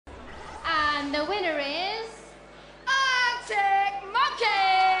And the winner is... Arctic Monkeys!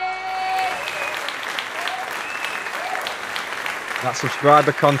 That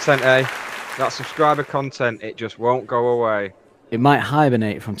subscriber content, eh? That subscriber content, it just won't go away. It might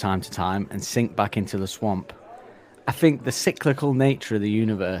hibernate from time to time and sink back into the swamp. I think the cyclical nature of the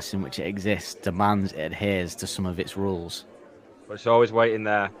universe in which it exists demands it adheres to some of its rules. But it's always waiting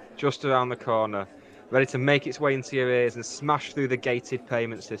there, just around the corner, ready to make its way into your ears and smash through the gated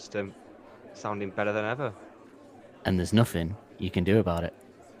payment system, sounding better than ever. And there's nothing you can do about it.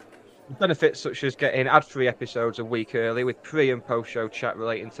 Benefits such as getting ad-free episodes a week early with pre- and post-show chat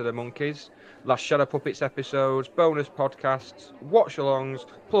relating to the monkeys, last Shadow Puppets episodes, bonus podcasts, watch-alongs,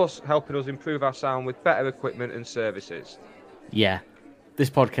 plus helping us improve our sound with better equipment and services. Yeah, this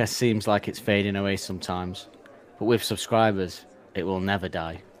podcast seems like it's fading away sometimes, but with subscribers, it will never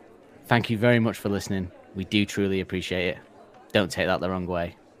die. Thank you very much for listening. We do truly appreciate it. Don't take that the wrong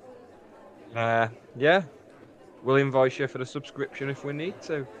way. Yeah, we'll invoice you for the subscription if we need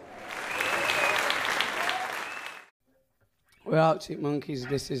to. We're Arctic Monkeys.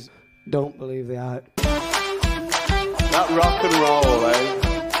 This is Don't Believe the Hype. That rock and roll, eh?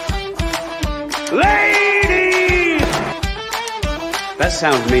 Ladies! That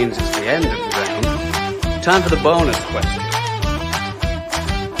sound means it's the end of the round. Time for the bonus question.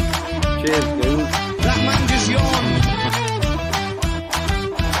 Cheers, dude. That man just yawned.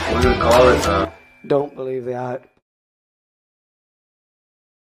 What do we call it, though? Don't Believe the Hype.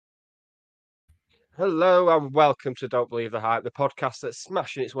 Hello and welcome to Don't Believe the Hype, the podcast that's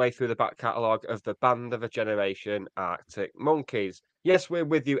smashing its way through the back catalogue of the band of a generation, Arctic Monkeys. Yes, we're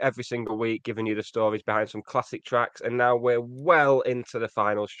with you every single week, giving you the stories behind some classic tracks, and now we're well into the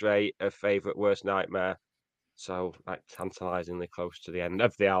final straight of Favourite Worst Nightmare. So, like, tantalisingly close to the end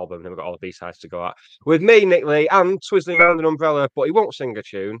of the album, then we've got all the B-sides to go at. With me, Nick Lee, and twizzling around an umbrella, but he won't sing a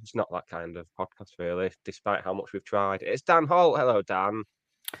tune. It's not that kind of podcast, really, despite how much we've tried. It's Dan Holt. Hello, Dan.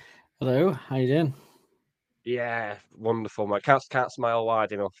 Hello, how you doing? Yeah, wonderful, mate. Can't smile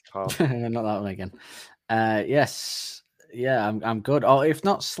wide enough, pal. Not that one again. Yes, yeah, I'm good. Or if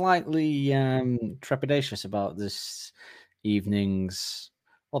not slightly trepidatious about this evening's,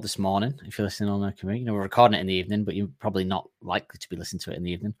 or this morning, if you're listening on Mercury. You know, we're recording it in the evening, but you're probably not likely to be listening to it in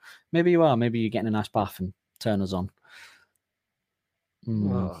the evening. Maybe you are. Maybe you're getting a nice bath and turn us on.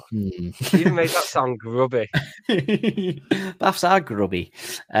 You even made that sound grubby. Baths are grubby,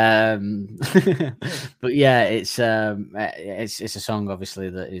 but yeah, it's a song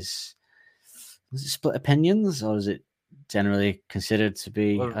obviously that is it split opinions, or is it generally considered to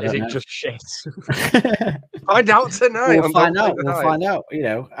be? Or I is don't it know. just shit? Find out tonight. We'll find out. We'll find out. You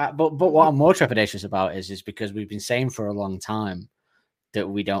know, but what I'm more trepidatious about is because we've been saying for a long time that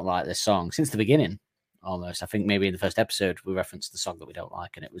we don't like this song since the beginning. Almost, I think maybe in the first episode we referenced the song that we don't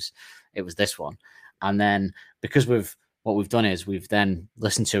like, and it was this one. And then because what we've done is we've then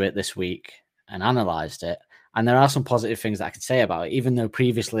listened to it this week and analysed it, and there are some positive things that I could say about it. Even though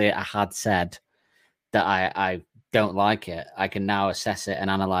previously I had said that I don't like it, I can now assess it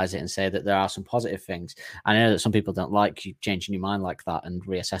and analyse it and say that there are some positive things. I know that some people don't like you changing your mind like that and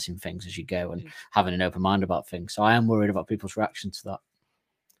reassessing things as you go and having an open mind about things. So I am worried about people's reaction to that.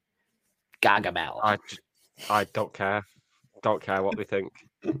 Gargamel. I don't care. Don't care what we think.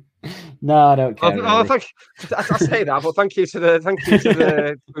 No, I don't care. I say that, but thank you to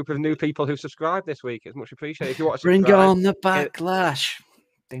the group of new people who subscribed this week. It's much appreciated. If you want to bring subscribe, on the backlash.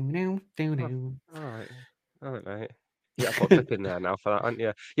 All right, mate. Yeah, put a clip in there now for that, aren't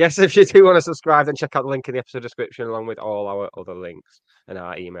you? Yes, if you do want to subscribe, then check out the link in the episode description along with all our other links and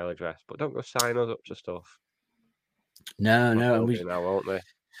our email address. But don't go sign us up to stuff. No, we now, won't they?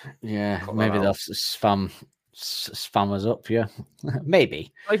 Yeah, maybe they'll spam us up. Yeah,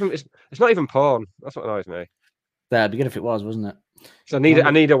 maybe. It's not even porn. That's what annoys me. That'd be good if it was, wasn't it? So I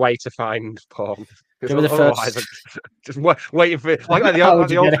need a way to find porn. Otherwise, I'm just waiting for it. Like the old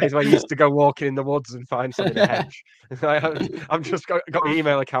days where you used to go walking in the woods and find something in a hedge. I'm just got my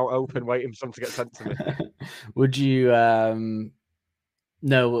email account open, waiting for something to get sent to me. Would you?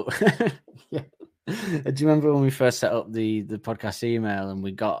 No. Yeah. Do you remember when we first set up the podcast email and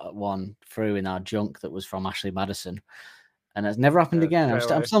we got one through in our junk that was from Ashley Madison, and it's never happened again? I'm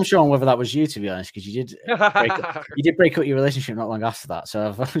still unsure on whether that was you, to be honest, because you did break up your relationship not long after that.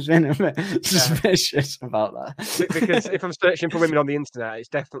 So I've been a bit suspicious about that. Because if I'm searching for women on the internet, it's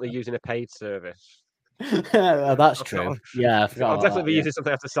definitely using a paid service. That's true. Yeah, I'll definitely be using something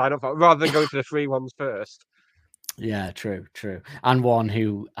I have to sign up for rather than going for the free ones first. Yeah, true. And one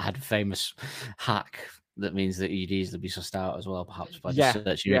who had a famous hack that means that you'd easily be sussed out as well, perhaps by just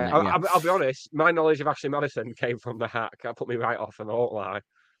searching. I'll be honest. My knowledge of Ashley Madison came from the hack. That put me right off, and I won't lie.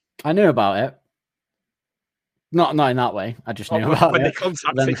 I knew about it. Not in that way. I just knew about when it. they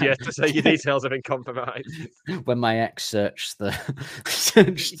contacted you to say your details have been compromised. When my ex searched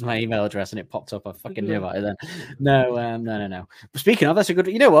my email address and it popped up, I fucking knew about it then. No. But speaking of, that's a good.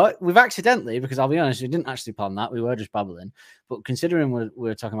 You know what? We've accidentally, because I'll be honest, we didn't actually plan that. We were just babbling. But considering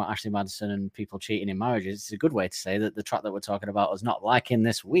we're talking about Ashley Madison and people cheating in marriages, it's a good way to say that the track that we're talking about us not liking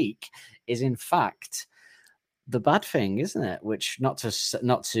this week is in fact The Bad Thing, isn't it? Which not to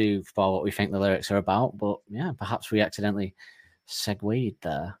spoil what we think the lyrics are about, but yeah, perhaps we accidentally segued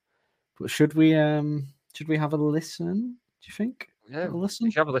there. But should we have a listen? Do you think? Yeah, a listen?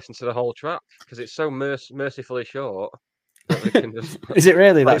 you should have a listen to the whole track because it's so mercifully short that we can just. Is it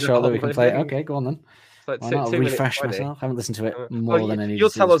really play that the short that whole we can play it? thing. Okay, go on then. It's like Why not? I'll 2 minutes refresh 20. myself. I haven't listened to it more Well, than I need. you'll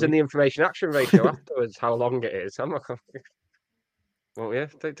tell us in the information action ratio afterwards how long it is. I'm not. Won't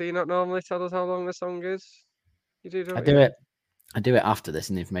you? Do you not normally tell us how long the song is? You do. Don't I do it after this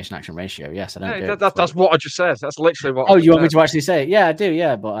in the information action ratio. Yes, I don't. Hey, that's what I just said. That's literally what. Oh, you want me to actually say it? Yeah, I do.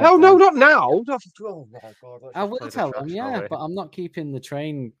 Yeah, but no, not now. Oh my God! I will tell them. Yeah, but I'm not keeping the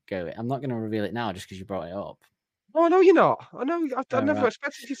train going. I'm not going to reveal it now just because you brought it up. Oh, no, you're not. I know. I never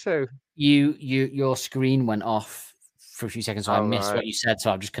expected you to. Your screen went off for a few seconds, so I missed right. what you said.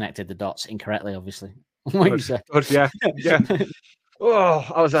 So I've just connected the dots incorrectly, obviously. What you said? Good, yeah. Oh,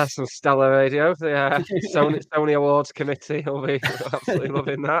 I was at some stellar radio. The Sony Awards Committee will be absolutely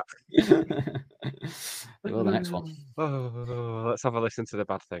loving that. Well, the next one. Oh, let's have a listen to The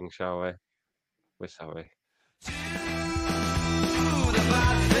Bad Thing, shall we? We're sorry.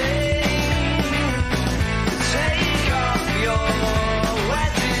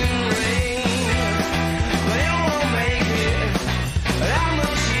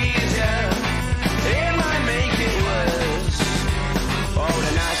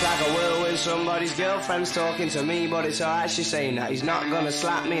 Somebody's girlfriend's talking to me, but it's alright, she's saying that he's not gonna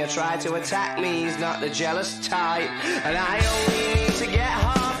slap me or try to attack me. He's not the jealous type, and I only need to get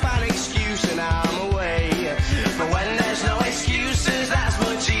half an excuse and I'm away. But when there's no excuses, that's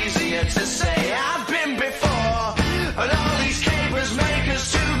much easier to say. I've been before, and all these capers make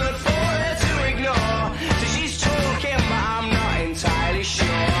us too good for her to ignore. So she's talking, but I'm not entirely sure.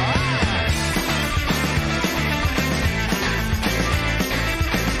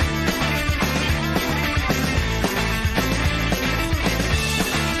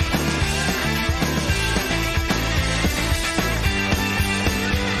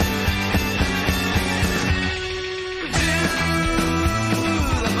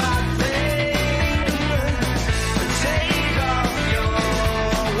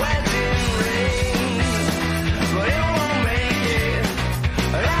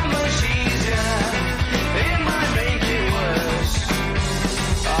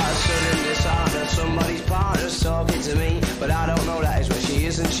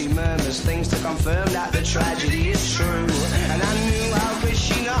 She murmurs things to confirm that the tragedy is true. And I knew how could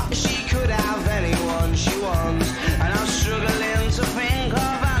she not? She could have anyone she wants. And I'm struggling to think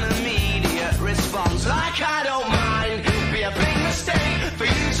of an immediate response. Like I don't mind, be a big mistake for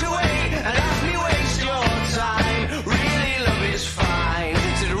you to wait and have me waste your time. Really, love is fine.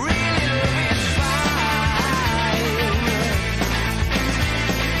 Said really, love is fine.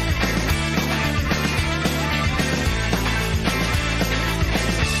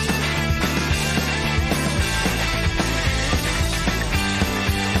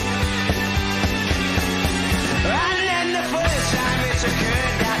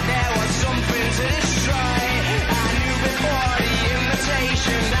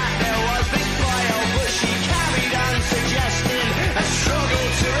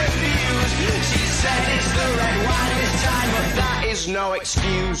 No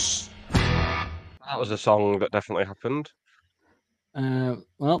excuse. That was a song that definitely happened.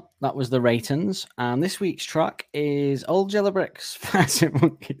 Well, that was the ratings, and this week's track is Old Jello Bricks. Arctic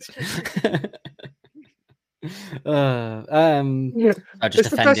Monkeys. I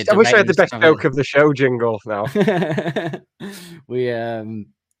just offended. I wish I had the best joke of the show jingle now.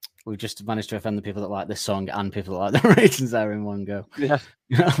 We've just managed to offend the people that like this song and people that like the ratings there in one go. Yeah,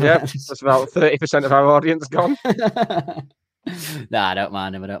 that's about 30% of our audience gone. Nah, I don't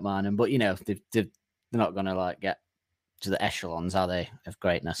mind them. But you know, they're not gonna like get to the echelons, are they, of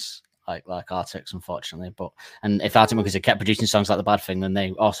greatness like Arctics, unfortunately. And if Arctic Monkeys had kept producing songs like The Bad Thing, then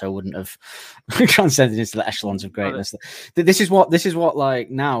they also wouldn't have transcended into the echelons of greatness. This is what like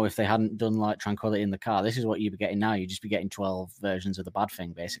now, if they hadn't done like Tranquility in the Car, this is what you'd be getting now. You'd just be getting 12 versions of The Bad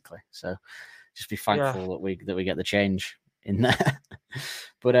Thing, basically. So just be thankful that we get the change in there.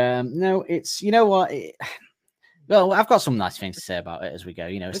 But no, it's, you know what. Well, I've got some nice things to say about it as we go.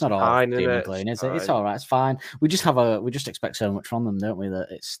 You know, it's not all fine, doom isn't and it? gloom, It's is it? It's fine. all right. It's fine. We just expect so much from them, don't we?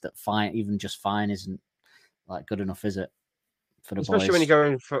 That fine, even just fine, isn't like good enough, is it? For the Especially boys.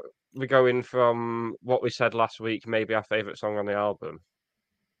 when we're going from what we said last week, maybe our favourite song on the album,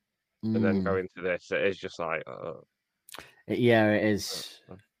 and then Mm. going to this, it is just like, Yeah, it is.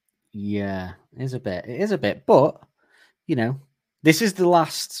 Yeah, it is a bit. It is a bit, but you know, this is the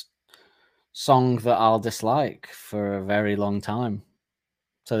last song that I'll dislike for a very long time.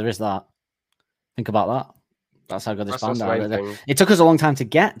 So there is that. Think about that. That's how good this that's band the are. main thing. It took us a long time to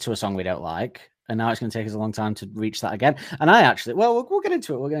get to a song we don't like, and now it's going to take us a long time to reach that again. And I actually, well, we'll get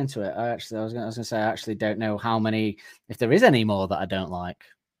into it. We'll get into it. I was going to say, I actually don't know how many, if there is any more that I don't like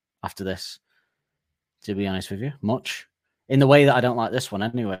after this. To be honest with you, much in the way that I don't like this one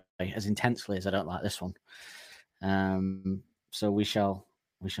anyway, as intensely as I don't like this one. So we shall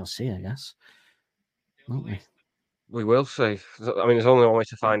see, I guess, won't we? We will see. I mean, there's only one way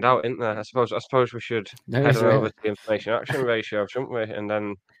to find out, isn't there? I suppose we should There head is on over really. to the information action ratio, shouldn't we? And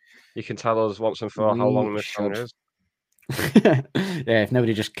then you can tell us once and for all how We long this song should. is. Yeah, if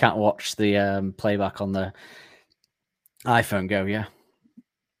nobody just can't watch the playback on the iPhone, go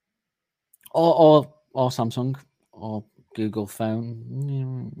or Samsung or Google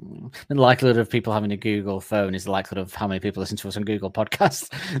phone. The likelihood of people having a Google phone is the likelihood of how many people listen to us on Google Podcasts.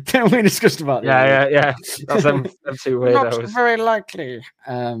 Don't we discussed about that? Yeah. That's them two Not weirdos. very likely.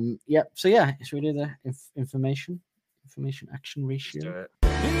 Yep. So yeah, should we do the information action Let's do ratio? it.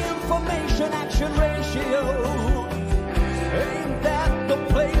 The information action ratio. Ain't that the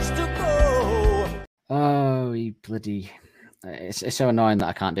place to go? Oh, you bloody! It's so annoying that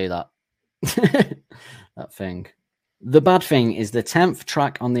I can't do that. That thing. The Bad Thing is the 10th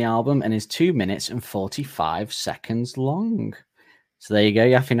track on the album and is 2 minutes and 45 seconds long. So there you go.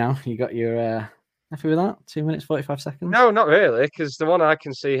 You happy now? You got your happy with that? 2 minutes 45 seconds. No, not really, because the one I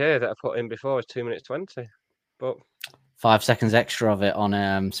can see here that I put in before is 2 minutes 20. But 5 seconds extra of it on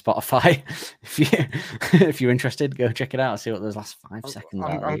Spotify. if you're interested, go check it out. See what those last 5 seconds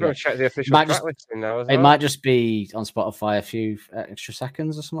are. I'm going to check the official Might track just- listing now as It well. might just be on Spotify a few extra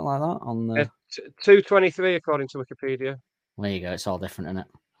seconds or something like that. On the 2:23 according to Wikipedia. there you go. It's all different, isn't it?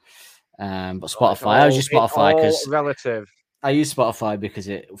 But It's Spotify. I all- use Spotify it's all because relative. I use Spotify because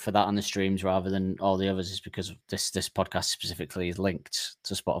for that on the streams rather than all the others is because this podcast specifically is linked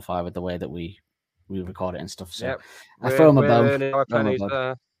to Spotify with the way that we record it and stuff. So Yep. I throw them a We're bone. earning our Throw 'em a pennies bone.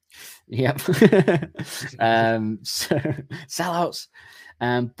 there. Yep. So sellouts.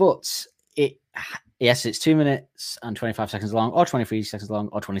 But it's 2 minutes and 25 seconds long, or 23 seconds long,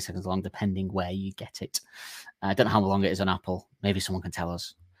 or 20 seconds long, depending where you get it. I don't know how long it is on Apple. Maybe someone can tell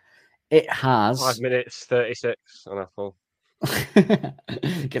us. It has 5 minutes 36 on Apple.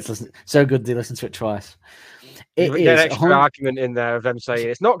 gets listened so good they listen to it twice. It You get is an extra argument in there of them saying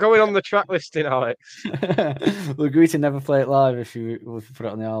it's not going on the track listing, Alex. We'll agree to never play it live if you put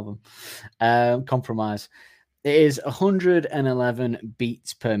it on the album. Compromise. It is 111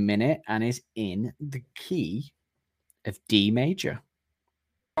 beats per minute and is in the key of D major.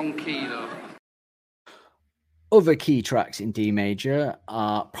 Wrong key though. Other key tracks in D major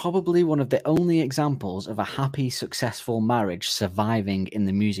are probably one of the only examples of a happy, successful marriage surviving in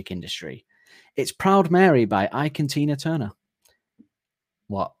the music industry. It's Proud Mary by Ike and Tina Turner.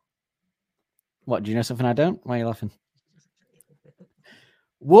 What? What? Do you know something I don't? Why are you laughing?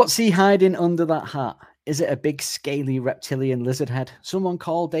 What's he hiding under that hat? Is it a big, scaly reptilian lizard head? Someone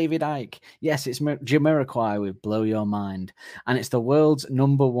call David Icke. Yes, it's Jamiroquai with Blow Your Mind. And it's the world's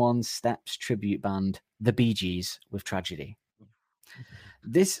 #1 Steps tribute band, the Bee Gees, with Tragedy.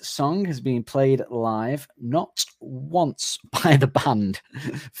 This song has been played live not once by the band,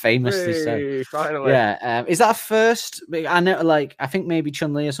 famously so. Hey, finally. Yeah, is that a first? I know, like, I think maybe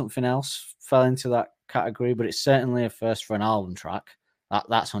Chun-Li or something else fell into that category, but it's certainly a first for an album track.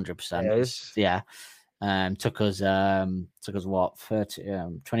 That's 100%. It is. Yeah. Took us what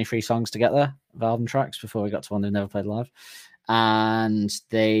 23 songs to get there of album tracks before we got to one they've never played live, and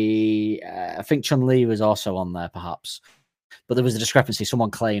they I think Chun-Li was also on there perhaps, but there was a discrepancy. Someone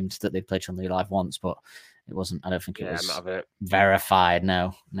claimed that they played Chun-Li live once, but it wasn't. I don't think it Yeah, was not a bit. verified.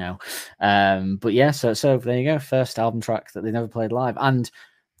 No. But yeah, so there you go. First album track that they never played live, and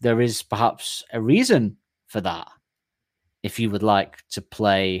there is perhaps a reason for that. If you would like to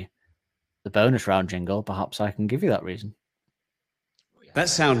play the bonus round jingle, perhaps I can give you that reason. That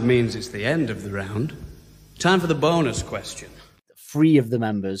sound means it's the end of the round. Time for the bonus question. 3 of the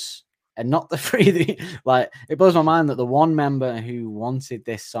members, and not the 3 like, it blows my mind that the one member who wanted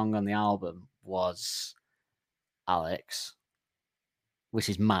this song on the album was Alex, which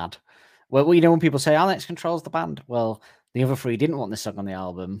is mad. Well, when people say Alex controls the band, well, the other three didn't want this song on the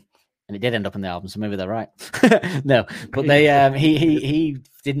album, and it did end up on the album, so maybe they're right. No, but they he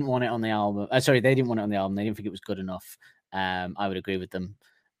didn't want it on the album. Sorry, they didn't want it on the album. They didn't think it was good enough. I would agree with them.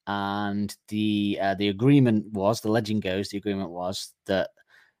 And the agreement was, the legend goes, the agreement was that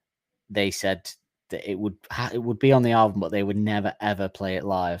they said that it would be on the album, but they would never ever play it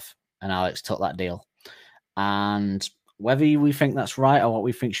live. And Alex took that deal. And whether we think that's right or what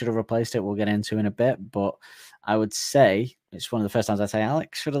we think should have replaced it, we'll get into in a bit. But I would say it's one of the first times I say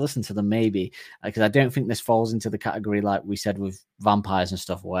Alex should have listened to them, maybe, because I don't think this falls into the category like we said with Vampires and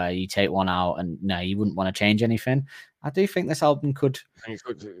stuff, where you take one out and no, you wouldn't want to change anything. I do think this album could.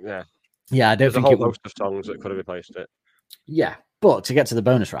 Yeah. Yeah, I don't There's think a whole it would. host of songs that could have replaced it. Yeah, but to get to the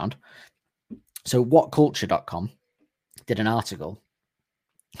bonus round, so whatculture.com did an article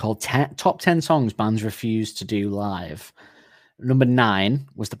called Top 10 Songs Bands Refuse to Do Live. Number 9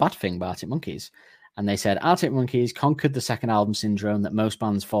 was The Bad Thing by Arctic Monkeys. And they said Arctic Monkeys conquered the second album syndrome that most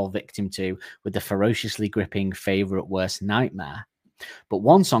bands fall victim to with the ferociously gripping Favourite Worst Nightmare. But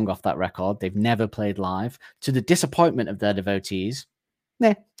one song off that record they've never played live, to the disappointment of their devotees,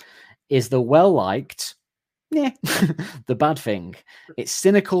 is the well-liked The Bad Thing. It's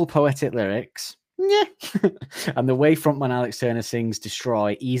cynical, poetic lyrics, and the way frontman Alex Turner sings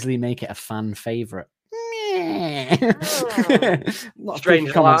Destroy easily make it a fan favourite.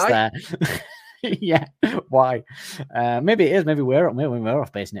 Strange comments lie. there. Yeah, why? Maybe it is. Maybe we're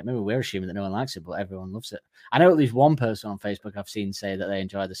off basing it. Maybe we're assuming that no one likes it, but everyone loves it. I know at least one person on Facebook I've seen say that they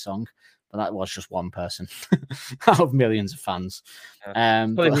enjoy the song, but that was just one person out of millions of fans.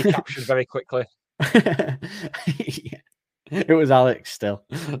 But we captured very quickly. Yeah. It was Alex still.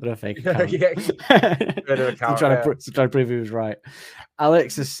 What a fake account. I'm trying to prove he was right.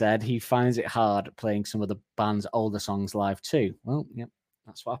 Alex has said he finds it hard playing some of the band's older songs live too. Well, yeah,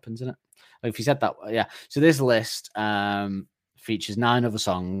 that's what happens, isn't it? If he said that, yeah. So this list features 9 other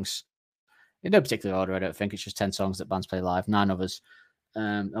songs in no particular order. I don't think it's just 10 songs that bands play live. 9 others.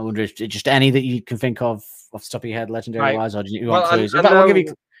 I wonder if just any that you can think of off the top of your head, legendary wise, or do you want clues?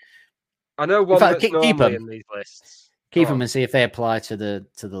 I know one that's normally in these lists. Keep them and see if they apply to the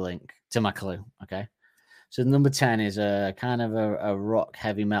link, to my clue. Okay. So number 10 is a kind of a rock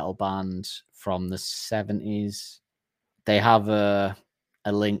heavy metal band from the 70s. They have a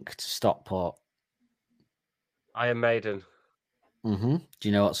link to Stockport. Iron Maiden. Mm-hmm. Do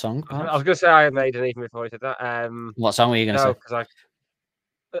you know what song? I was going to say Iron Maiden even before I said that. What song were you going to say?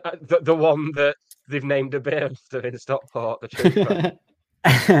 Because the one that they've named a beer after in Stockport, the Trooper.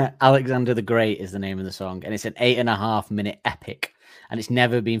 Alexander the Great is the name of the song, and it's an 8.5-minute epic, and it's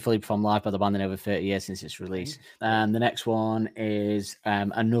never been fully performed live by the band in over 30 years since its release. The next one is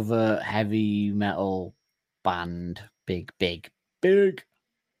another heavy metal band, big, maybe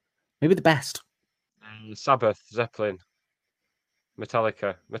the best. Sabbath, Zeppelin,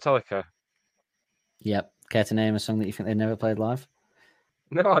 Metallica. Yep. Care to name a song that you think they never played live?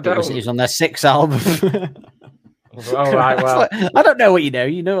 No, I don't. It was on their 6th album. All right, well. I don't know what you know.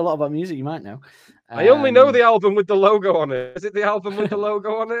 You know a lot about music. You might know. I only know the album with the logo on it. Is it the album with the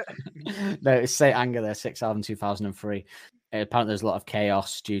logo on it? No, it's Saint Anger, their 6th album, 2003. Apparently, there's a lot of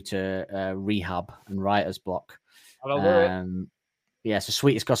chaos due to rehab and writer's block. I don't know it. Yeah, so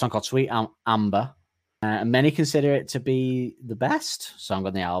it's got a song called Sweet Amber. And many consider it to be the best song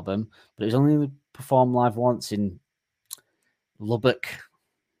on the album, but it was only performed live once in Lubbock.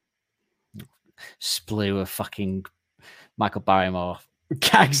 Splew of fucking Michael Barrymore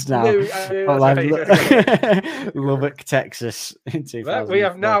gags now. Lubbock, Texas in 2004. We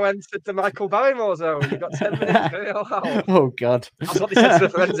have now entered the Michael Barrymore zone. You've got 10 minutes. Oh, God. That's what they said to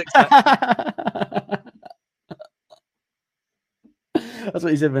the forensics tech. That's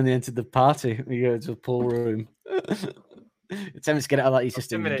what he said when they entered the party. You go to a pool room. It's time to get out of that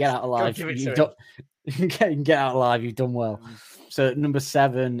system. You get out alive. You can get out alive. You've done well. So number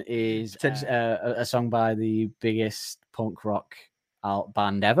 7 is a song by the biggest punk rock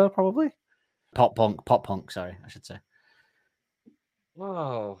band ever, probably. Pop punk. Sorry, I should say.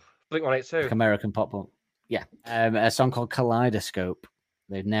 Wow, Blink-182. Like American pop punk. Yeah, a song called Kaleidoscope.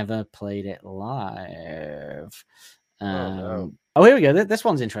 They've never played it live. Oh, here we go. This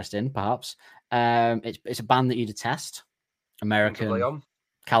one's interesting, perhaps. It's a band that you detest. American,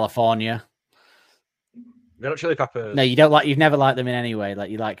 California. Red Hot Chili Peppers. No, you don't like. You've never liked them in any way. Like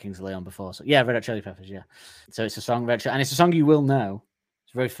you like Kings of Leon before. So yeah, Red Hot Chili Peppers. Yeah. So it's a song, and it's a song you will know.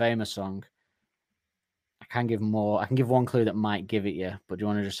 It's a very famous song. I can give more. I can give one clue that might give it you. But do you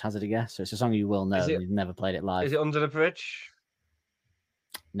want to just hazard a guess? So it's a song you will know. You've never played it live. Is it Under the Bridge?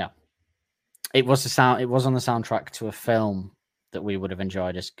 No. It was the sound. It was on the soundtrack to a film that we would have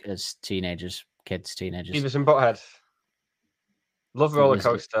enjoyed as teenagers, teenagers. Beavis and Butthead. Love Roller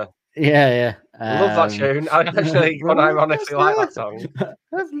Coaster. Yeah. Love that tune. I actually unironically like that song.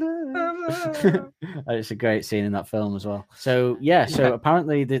 It's a great scene in that film as well. So so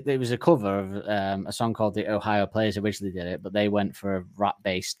apparently it was a cover of a song called The Ohio Players originally did it, but they went for a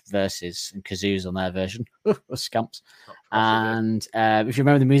rap-based verses and kazoos on their version. Scamps. And if you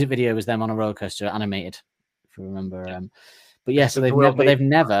remember, the music video was them on a roller coaster, animated. If you remember, but yeah, so they've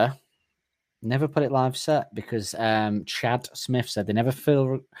never put it live set because Chad Smith said they never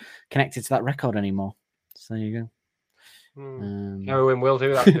feel connected to that record anymore. So there you go. Heroin will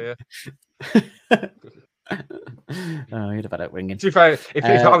do that to you. Oh, you'd have had it ringing. To be fair, if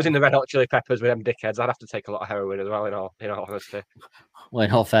I was in the Red Hot Chili Peppers with them dickheads, I'd have to take a lot of heroin as well. In all honesty. Well,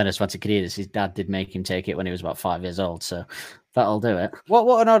 in all fairness, once Cadidas, his dad did make him take it when he was about 5 years old, so that'll do it.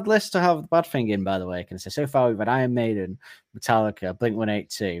 What an odd list to have the bad thing in, by the way. Can I say so far we've had Iron Maiden, Metallica,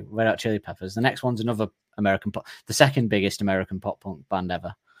 Blink-182, Red Hot Chili Peppers. The next one's another American pop, the second biggest American pop punk band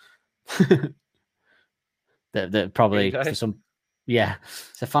ever. that probably for some,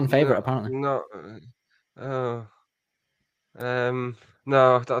 it's a fan favorite apparently. No, no,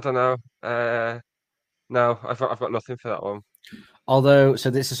 I don't know. No, I've got nothing for that one. Although, so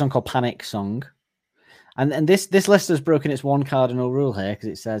this is a song called Panic Song. And this list has broken its one cardinal rule here because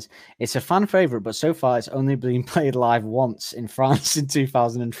it says it's a fan favorite, but so far it's only been played live once in France in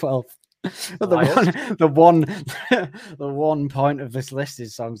 2012. the one point of this list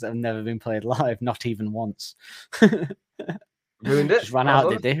is songs that have never been played live, not even once. Ruined it. Just ran out,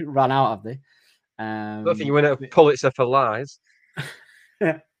 did they? Ran out, have they? I don't think you win a Pulitzer for lies.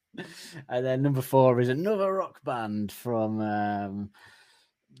 And then number 4 is another rock band from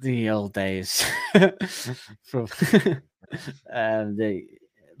the old days. From the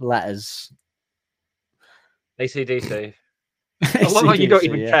Letters. AC/DC. I love how you don't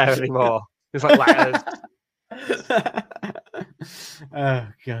even care anymore. It's like Letters. Oh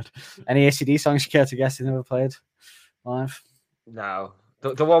god. Any ACD songs you care to guess you never played live? No.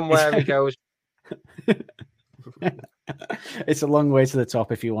 The one where he goes. It's a long way to the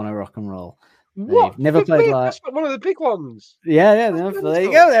top if you want to rock and roll. What? Never played live. That's one of the big ones. Yeah. No, there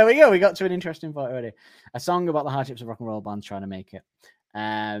you go. There we go. We got to an interesting point already. A song about the hardships of rock and roll bands trying to make it.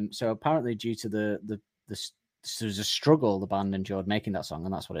 So apparently, due to there's a struggle the band endured making that song,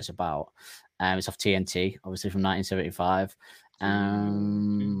 and that's what it's about. It's off TNT, obviously from 1975.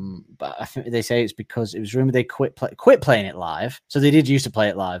 But I think they say it's because it was rumored they quit playing it live. So they did used to play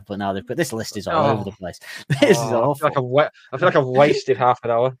it live, but now they've put this list is all over the place. This is awful. I feel like I've wasted half an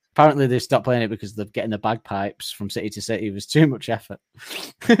hour. Apparently they stopped playing it because they're getting the bagpipes from city to city was too much effort.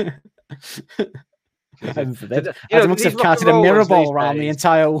 Heaven forbid. They must have carted a mirror ball around the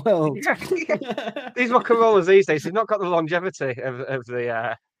entire world. These rock and rollers these days, they've not got the longevity of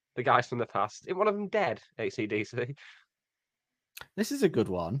the guys from the past. Is one of them dead? AC/DC. This is a good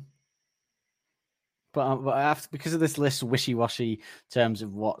one, but after, because of this list, wishy-washy terms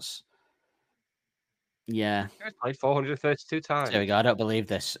of what's. Yeah, it's played 432 times. There we go. I don't believe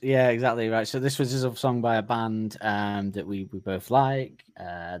this. Yeah, exactly right. So this was a song by a band that we both like.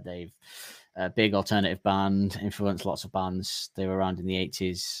 They've a big alternative band, influenced lots of bands. They were around in the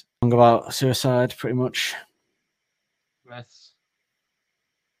 80s. Song about suicide, pretty much. Smiths.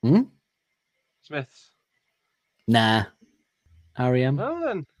 Hmm? Smiths. Nah. R.E.M. Oh,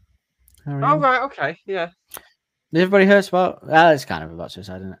 then. R.E.M. Oh, right. Okay. Yeah. Everybody hears about... it's kind of about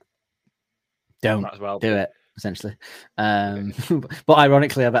suicide, isn't it? Don't Might as well do it, essentially. But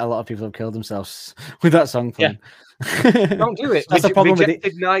ironically, I bet a lot of people have killed themselves with that song playing. Yeah. Don't do it. That's the problem with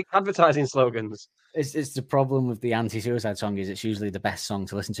it. Nike advertising slogans. It's the problem with the anti-suicide song is it's usually the best song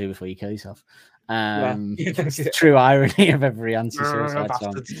to listen to before you kill yourself. It's the true irony of every anti-suicide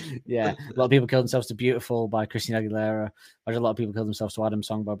song. Yeah, a lot of people kill themselves to "Beautiful" by Christina Aguilera. A lot of people kill themselves to "Adam's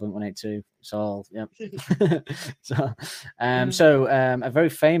Song" by Blink-182. It's all a very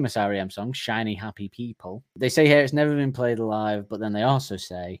famous R.E.M. song, "Shiny Happy People." They say here it's never been played live, but then they also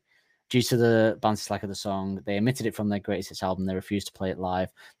say, due to the band's dislike of the song, they omitted it from their greatest hits album. They refused to play it live.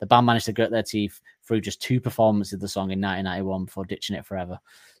 The band managed to grit their teeth through just 2 performances of the song in 1991 before ditching it forever.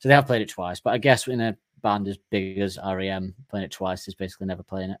 So they have played it twice, but I guess in a band as big as R.E.M., playing it twice is basically never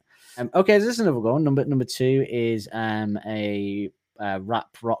playing it. Okay, so this is another one. Number 2 is a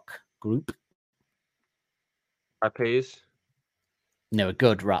rap rock group. IPs? No, a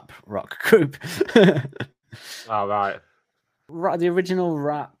good rap rock group. Oh, right. The original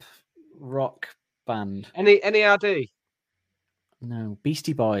rap rock band. Any RD? No,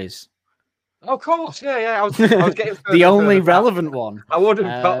 Beastie Boys. Oh, of course, yeah. I was getting the only relevant one. I would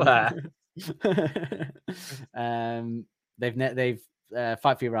have got there. They've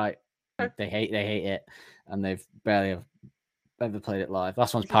Fight for Your Right. They hate it, and they've barely ever played it live.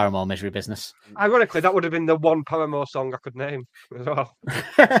 Last one's Paramore, Misery Business. Ironically, that would have been the one Paramore song I could name as well.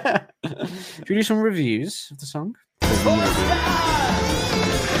 Should we do some reviews of the song?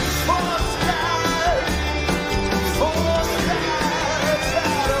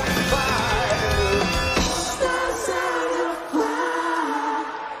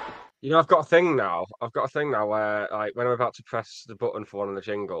 You know, I've got a thing now. Where, like, when I'm about to press the button for one of the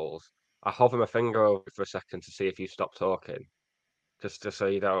jingles, I hover my finger over it for a second to see if you stop talking, just so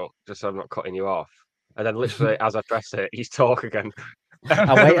you don't, just so I'm not cutting you off. And then, literally, as I press it, you talk again.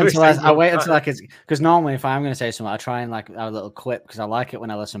 I wait until I can, because normally if I'm going to say something, I try and like have a little quip because I like it when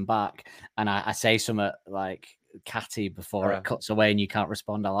I listen back and I say something like catty before it cuts away and you can't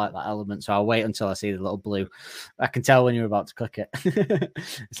respond. I like that element, so I'll wait until I see the little blue. I can tell when you're about to click it.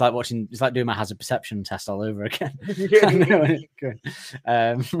 It's like doing my hazard perception test all over again.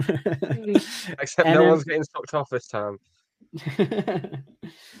 Except no one's getting sucked off this time.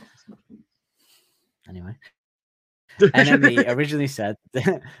 Anyway. Enemy originally said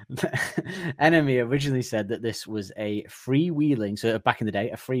that this was a freewheeling, so back in the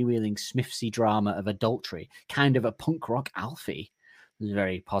day, a freewheeling Smithsy drama of adultery, kind of a punk rock Alfie. It was a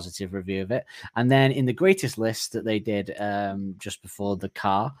very positive review of it. And then in the greatest list that they did just before the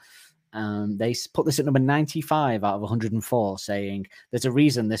car, they put this at number 95 out of 104, saying there's a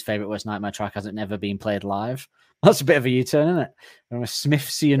reason this favorite Worst Nightmare track hasn't never been played live. That's a bit of a U-turn, isn't it? From a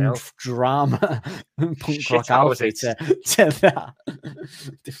Smithsian drama punk rock Alfie to that.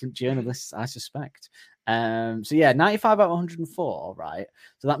 Different journalists, I suspect. So yeah, 95 out of 104, right?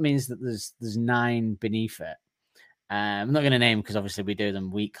 So that means that there's 9 beneath it. I'm not going to name because obviously we do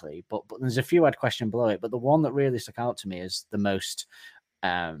them weekly, but there's a few I'd question below it. But the one that really stuck out to me is the most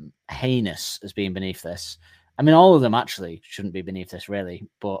heinous as being beneath this. I mean, all of them actually shouldn't be beneath this, really,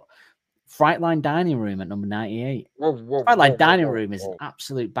 but Frightline Dining Room at number 98. Frightline Dining Room is an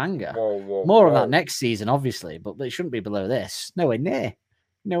absolute banger. More of that next season, obviously, but it shouldn't be below this. Nowhere near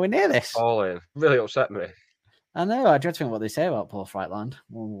this. Really upset me. I know. I dread to think what they say about Paul Frightline.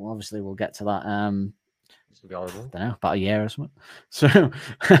 Well, obviously, we'll get to that. I don't know, about a year or something. So,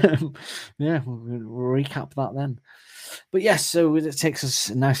 yeah, we'll recap that then. But yes, so it takes us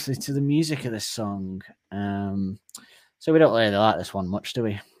nicely to the music of this song. So we don't really like this one much, do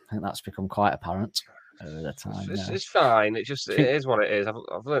we? I think that's become quite apparent over the time. It's fine. It is what it is.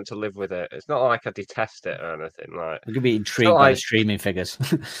 I've learned to live with it. It's not like I detest it or anything. Like we could be intrigued by the streaming figures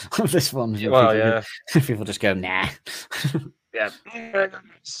of this one. Well, people just go nah. Yeah.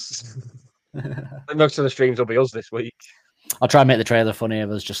 Most of the streams will be us this week. I'll try and make the trailer funny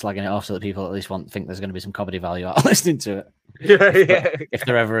of us just slagging it off so that people at least think there's going to be some comedy value out of listening to it. If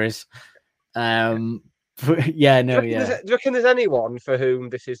there ever is. Do you reckon there's anyone for whom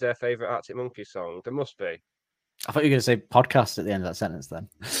this is their favourite Arctic Monkeys song? There must be. I thought you were going to say podcast at the end of that sentence then.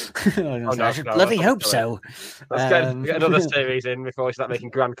 I should bloody hope so. Let's get another series in before we start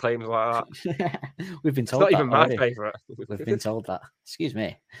making grand claims like that. We've been told it's not that even my favourite. We've been told that. Excuse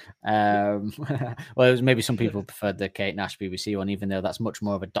me. Well, it was maybe some people preferred the Kate Nash BBC one, even though that's much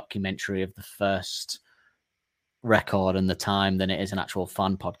more of a documentary of the first record and the time than it is an actual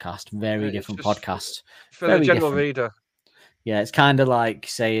fan podcast. Very different podcast for the general reader. Yeah, it's kind of like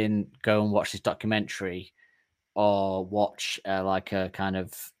saying go and watch this documentary or watch like a kind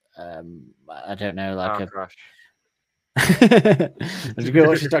of I don't know, like if you go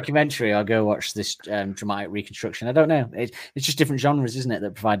watch the documentary or go watch this dramatic reconstruction. I don't know. It's just different genres, isn't it,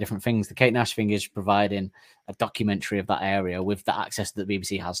 that provide different things. The Kate Nash thing is providing a documentary of that area with the access that the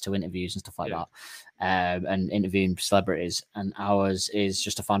BBC has to interviews and stuff like that, and interviewing celebrities. And ours is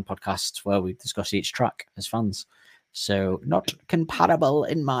just a fan podcast where we discuss each track as fans. So not comparable,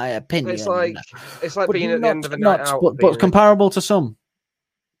 in my opinion. It's like being at the end of a night out, but comparable to some.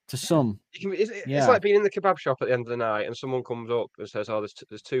 It's like being in the kebab shop at the end of the night and someone comes up and says, "Oh,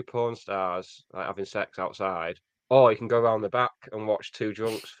 there's 2 porn stars like having sex outside." Or you can go around the back and watch 2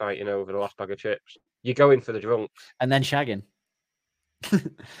 drunks fighting over the last bag of chips. You go in for the drunks and then shagging. You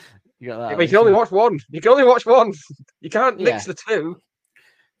got that? But you can only watch one. You can't mix the 2.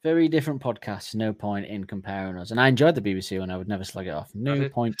 Very different podcasts. No point in comparing us. And I enjoyed the BBC one. I would never slug it off. No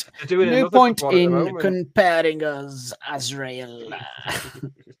point in comparing us, Azrael.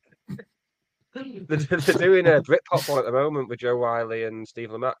 They're doing a Britpop one at the moment with Joe Wiley and Steve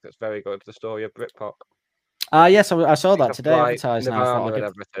Lamacq. That's very good. The story of Britpop. Yes, I saw that today. Advertised now.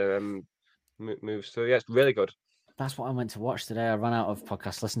 Everything moves through. Yeah, it's really good. That's what I went to watch today. I ran out of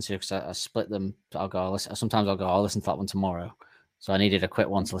podcasts to listen to because I split them. Sometimes I'll listen to that one tomorrow. So I needed a quick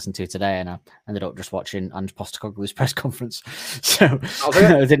one to listen to today, and I ended up just watching Ange Postecoglou's press conference. So I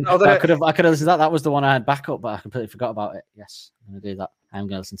could have listened to that. That was the one I had backup, but I completely forgot about it. Yes, I'm going to do that. I'm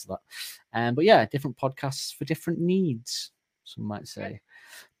going to listen to that. But yeah, different podcasts for different needs. Some might say,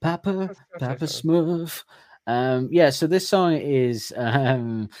 Papa Smurf. Yeah. So this song is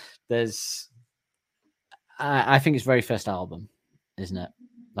there's. I think it's very first album, isn't it?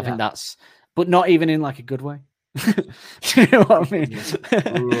 I think that's, but not even in like a good way. Do you know what I mean?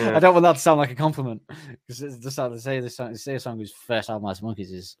 I don't want that to sound like a compliment, because it's just how to say this song. Say a song whose first album, Arctic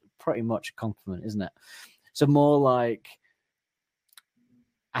Monkeys, is pretty much a compliment, isn't it? So more like,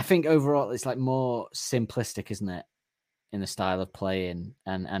 I think overall it's like more simplistic, isn't it, in the style of playing,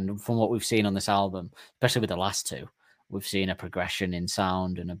 and from what we've seen on this album, especially with the last two, we've seen a progression in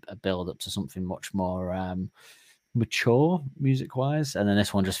sound and a build up to something much more mature music wise, and then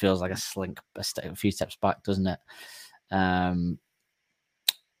this one just feels like a few steps back, doesn't it?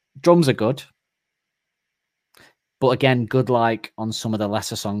 Drums are good, but again, good like on some of the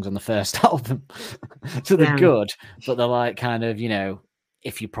lesser songs on the first album. So they're good, but they're like kind of, you know,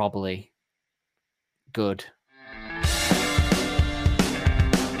 if you probably good.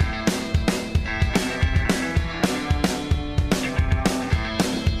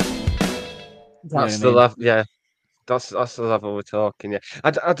 That's the level, yeah. That's the level we're talking. Yeah,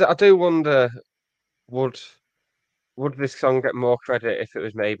 I do wonder, would this song get more credit if it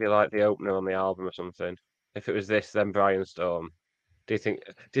was maybe like the opener on the album or something? If it was this, then Brian Storm. Do you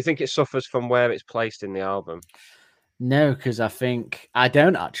think it suffers from where it's placed in the album? No, because I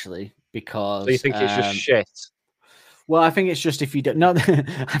don't actually. Because so you think it's just shit? Well, I think it's just if you don't. No,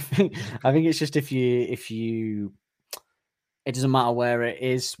 I think it's just if you. It doesn't matter where it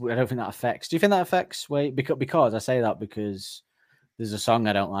is. I don't think that affects. Do you think that affects? Wait, because I say that because there's a song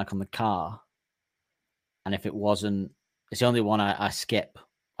I don't like on the car, and if it wasn't, it's the only one I skip.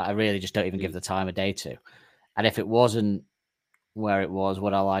 I really just don't even give the time of day to. And if it wasn't where it was,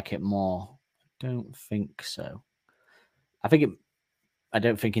 would I like it more? I don't think so. I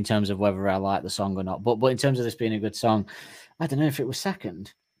don't think in terms of whether I like the song or not, but in terms of this being a good song, I don't know if it was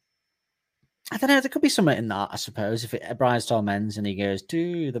second. I don't know. There could be something in that, I suppose. If Brian Storm ends and he goes,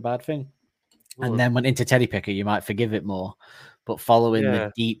 do the bad thing, and then went into Teddy Picker, you might forgive it more. But following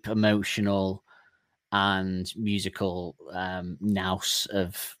the deep emotional and musical nous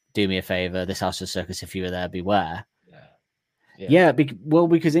of Do Me a Favor, This House is Circus, If You Were There, Beware.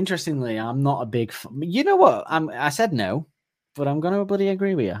 Because interestingly, I'm not a big you know what? I said no, but I'm going to bloody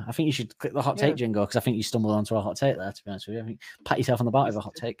agree with you. I think you should click the hot take jingle, because I think you stumbled onto a hot take there, to be honest with you. I think pat yourself on the back with a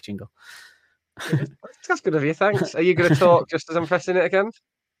hot take jingle. That's good of you, thanks. Are you going to talk just as I'm pressing it again?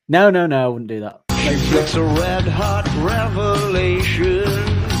 No, I wouldn't do that. It's a red hot revelation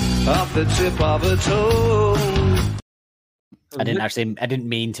off the tip of a toe. I didn't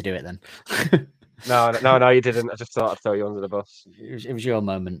mean to do it then. No, you didn't. I just thought I'd throw you under the bus. It was your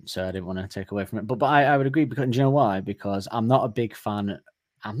moment, so I didn't want to take away from it. But I would agree, because, do you know why? Because I'm not a big fan.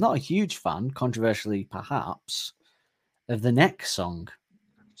 I'm not a huge fan, controversially perhaps, of the next song.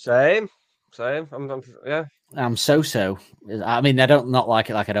 Same. I'm so. I mean, I don't not like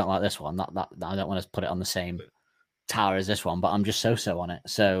it like I don't like this one. That I don't want to put it on the same tower as this one, but I'm just so on it.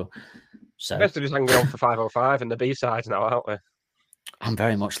 So Best to just hanging on for 505 and the B-sides now, aren't we? I'm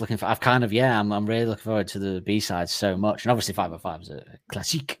very much looking for. I'm really looking forward to the B-sides so much, and obviously 505 is a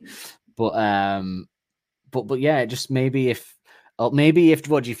classic. But yeah, just maybe if what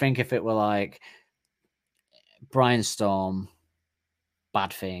do you think if it were like Brian Storm,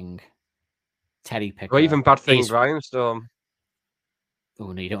 Bad Thing, Teddy Picker, or even Bad Thing, Brian Storm?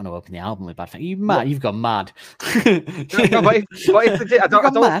 Oh no, you don't want to open the album with Bad Thing. You mad? You've gone mad. No, but if they did,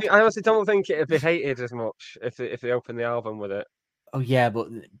 I honestly don't think it'd be hated as much if they opened the album with it. Oh yeah, but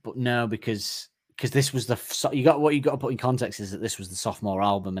no, because this was what you got to put in context is that this was the sophomore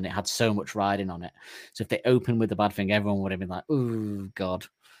album and it had so much riding on it. So if they opened with the Bad Thing, everyone would have been like, "Oh God."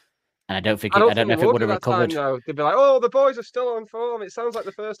 And I don't know if it would have recovered. They'd be like, "Oh, the boys are still on form. It sounds like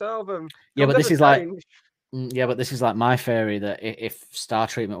the first album." Yeah, but this is like my theory that if Star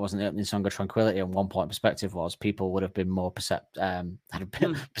Treatment wasn't the opening song of Tranquility and 1 Point Perspective was, people would have been more had a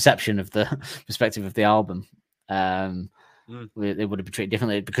perception of the perspective of the album. They would have been treated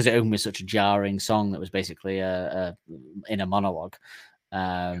differently because it opened with such a jarring song that was basically a inner monologue,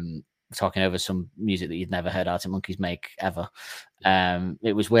 talking over some music that you'd never heard Arctic Monkeys make ever.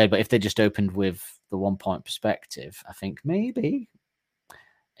 It was weird, but if they just opened with the 1 Point Perspective, I think maybe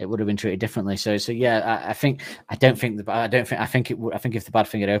it would have been treated differently. So yeah, I think if the Bad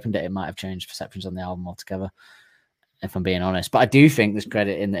Thing had opened it, it might have changed perceptions on the album altogether, if I'm being honest. But I do think there's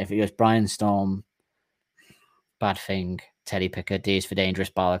credit in that if it goes Brian Storm, Bad Thing, Teddy Picker, D is for Dangerous,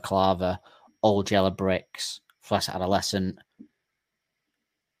 Balaclava, Old Yellow Bricks, Flash Adolescent,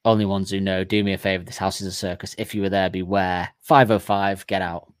 Only Ones Who Know, Do Me a Favor, This House is a Circus, If You Were There, Beware, 505, Get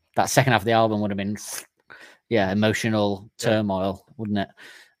Out. That second half of the album would have been, emotional turmoil, wouldn't it?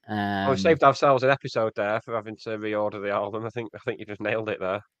 We saved ourselves an episode there for having to reorder the album. I think you just nailed it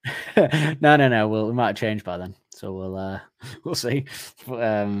there. No. We might have changed by then, so we'll see.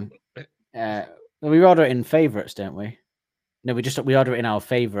 We order it in favorites, don't we? No, we order it in our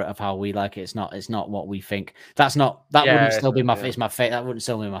favorite of how we like it. It's not what we think. That wouldn't still be my. It's my favorite. That wouldn't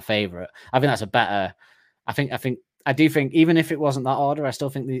still be my favorite. I think that's a better. I do think even if it wasn't that order, I still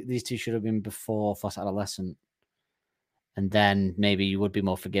think these two should have been before Flash Adolescent. And then maybe you would be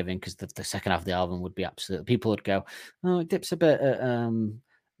more forgiving because the second half of the album would be absolutely. People would go, oh, it dips a bit at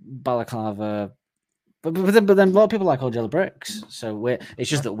Balaclava, but then a lot of people like Old Yellow Bricks. So it's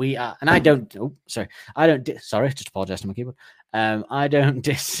just that we are, and I don't. Oh, sorry, I don't. Sorry, just apologize to my keyboard. I don't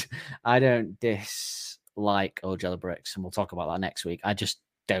dislike Old Yellow Bricks, and we'll talk about that next week. I just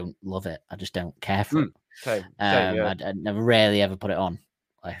don't love it. I just don't care for it. Same, yeah. I never rarely ever put it on.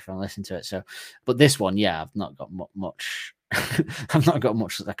 If I listen to it, but this one, I've not got much. I've not got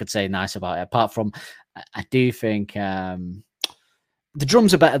much that I could say nice about it. Apart from, I do think the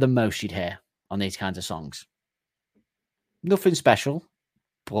drums are better than most you'd hear on these kinds of songs. Nothing special,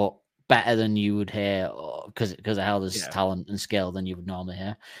 but better than you would hear because of Helder's talent and skill than you would normally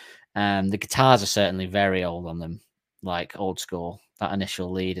hear. The guitars are certainly very old on them, like old school. That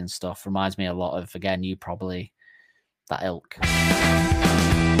initial lead and stuff reminds me a lot of, again, you probably that ilk.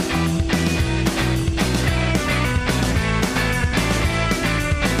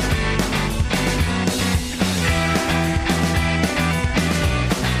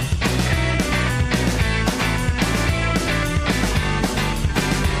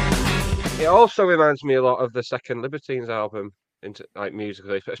 It also reminds me a lot of the second Libertines album, like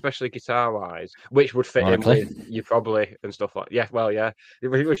musically, especially guitar wise, which would fit in with You Probably and stuff like.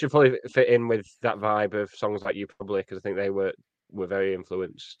 Which should probably fit in with that vibe of songs like You Probably, because I think they were very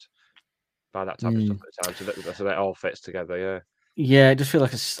influenced by that type of stuff at the time. So that all fits together. Yeah, it just feels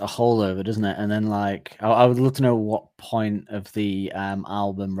like it's a holdover, doesn't it? And then, like, I would love to know what point of the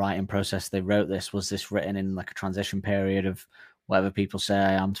album writing process they wrote this. Was this written in like a transition period of whatever people say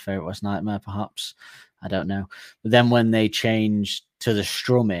I Am's Favorite Worst Nightmare, perhaps? I don't know. But then when they changed to the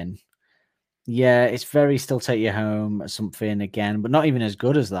strumming, it's very Still Take You Home, something again, but not even as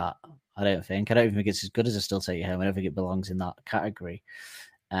good as that. I don't even think it's as good as a Still Take You Home. I don't think it belongs in that category.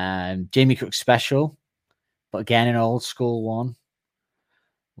 Jamie Cook Special, but again, an old school one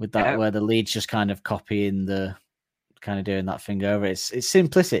with that where the lead's just kind of copying doing that thing over. It's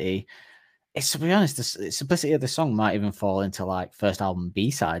simplicity. It's, to be honest, the simplicity of the song might even fall into like first album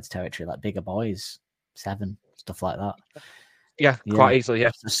B-sides territory, like Bigger Boys, 7, stuff like that. Yeah, quite easily. Yeah,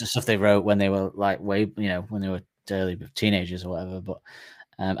 it's the stuff they wrote when they were like when they were early teenagers or whatever. But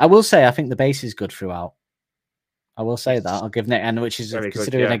I will say, I think the bass is good throughout. I will say that. I'll give Nick, and which is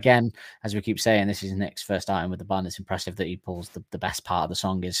considering again, as we keep saying, this is Nick's first item with the band. It's impressive that he pulls the best part of the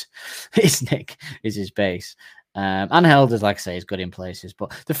song is Nick, is his bass. And Helder's, like I say, is good in places.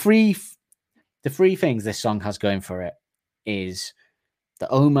 But the three things this song has going for it is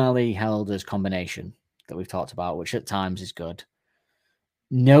the O'Malley Helder's combination that we've talked about, which at times is good.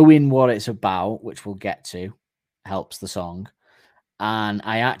 Knowing what it's about, which we'll get to, helps the song. And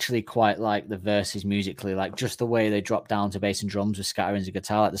I actually quite like the verses musically, like just the way they drop down to bass and drums with scatterings of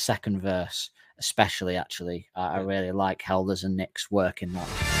guitar, like the second verse, especially, actually. I really like Helder's and Nick's work in that.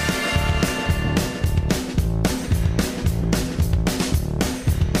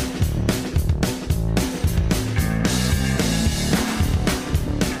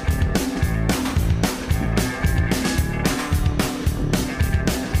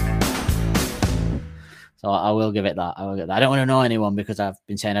 So I will give it that. I don't want to annoy anyone because I've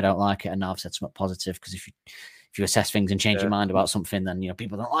been saying I don't like it, and now I've said something positive. Because if you assess things and change your mind about something, then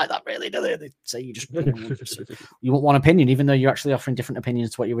people don't like that, really, do they? They say you just you want one opinion, even though you're actually offering different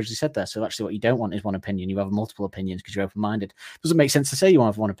opinions to what you originally said there. So actually, what you don't want is one opinion. You have multiple opinions because you're open-minded. Doesn't make sense to say you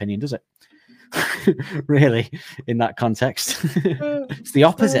want to have one opinion, does it? Really, in that context, it's the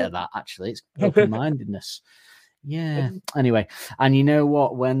opposite of that. Actually, it's open-mindedness. Yeah. Anyway, and you know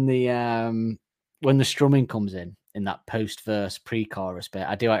what? When the strumming comes in that post-verse pre-chorus bit,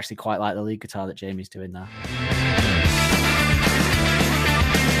 I do actually quite like the lead guitar that Jamie's doing there.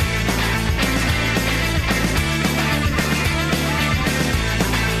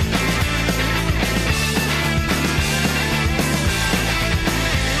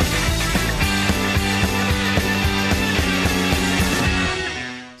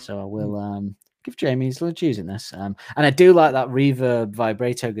 So I will give Jamie's using this. And I do like that reverb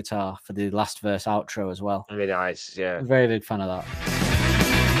vibrato guitar for the last verse outro as well. Really nice, yeah. Very big fan of that.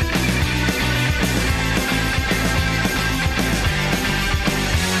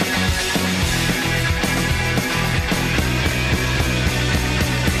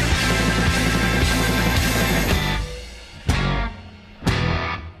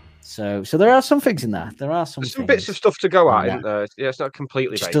 So there are some things in there. There are some There's some bits of stuff to go at, isn't there? Yeah, it's not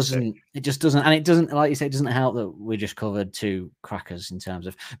completely It basic. just doesn't, and it doesn't, like you say, it doesn't help that we just covered two crackers in terms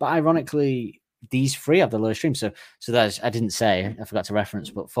of. But ironically, these three have the lowest streams. So there's, I didn't say, I forgot to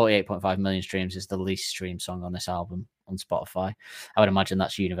reference, but 48.5 million streams is the least streamed song on this album on Spotify. I would imagine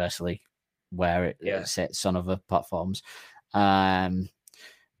that's universally where it sits on other platforms.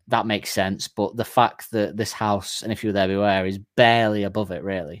 That makes sense, but the fact that this house and If You Were There Beware is barely above it,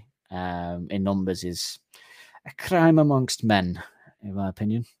 really, in numbers, is a crime amongst men, in my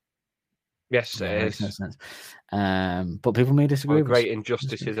opinion. Yes, it makes no is. sense. But people may disagree. One of the great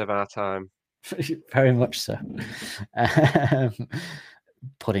injustices of our time. Very much so.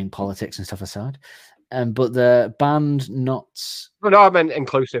 Putting politics and stuff aside. But the band not. Well, no, I meant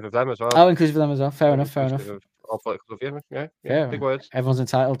inclusive of them as well. Oh, inclusive of them as well. Fair enough. Fair enough. Inclusive of all political view. Yeah, Fair. big words. Everyone's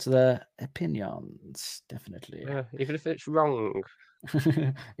entitled to their opinions, definitely. Yeah, even if it's wrong.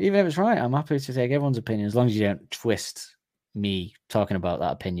 Even if it's right, I'm happy to take everyone's opinion as long as you don't twist me talking about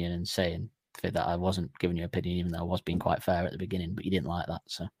that opinion and saying that I wasn't giving you an opinion, even though I was being quite fair at the beginning, but you didn't like that.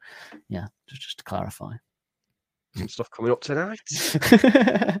 So, yeah, just to clarify. Some stuff coming up tonight.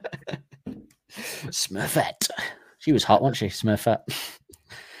 Smurfette. She was hot, wasn't she? Smurfette.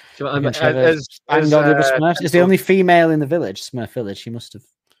 As It's the only female in the village, Smurf Village. She must have.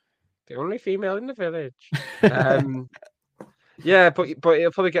 The only female in the village. Yeah, but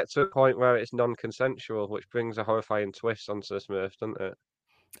it'll probably get to a point where it's non-consensual, which brings a horrifying twist onto the Smurfs, doesn't it?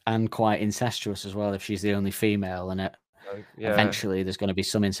 And quite incestuous as well if she's the only female, and eventually there's going to be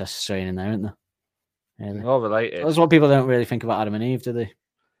some incest strain in there, isn't there? Really? All related. That's what people don't really think about Adam and Eve, do they?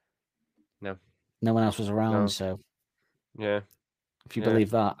 No. No one else was around, No. so Yeah. if you believe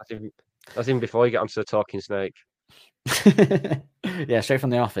that. That's even before you get onto the talking snake. Yeah, straight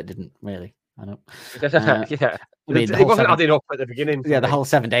from the off, it didn't really. I know. Yeah. I mean, It wasn't adding up at the beginning. Yeah, the whole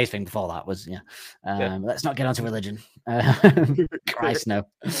 7 days thing before that was, Let's not get onto religion. Christ, no.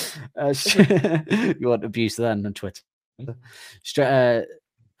 You want abuse then on Twitter. So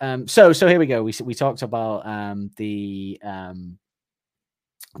here we go. We talked about the fact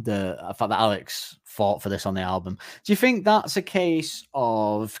that Alex fought for this on the album. Do you think that's a case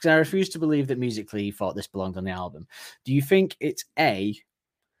of, because I refuse to believe that musically he thought this belonged on the album. Do you think it's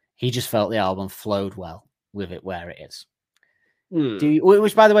he just felt the album flowed well with it where it is?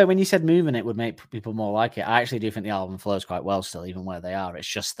 Which, by the way, when you said moving it would make people more like it, I actually do think the album flows quite well still, even where they are. It's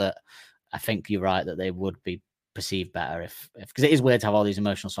just that I think you're right that they would be perceived better if because it is weird to have all these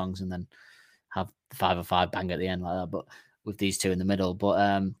emotional songs and then have the 505 bang at the end like that, but with these two in the middle.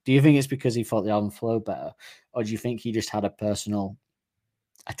 But do you think it's because he thought the album flowed better, or do you think he just had a personal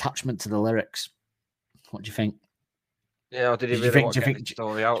attachment to the lyrics? What do you think? Yeah, or did he really want to get the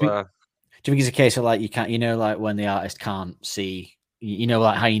story out there? Do you think it's a case of like like when the artist can't see,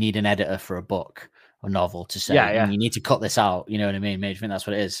 like how you need an editor for a book or novel to say, you need to cut this out. You know what I mean? Maybe I think that's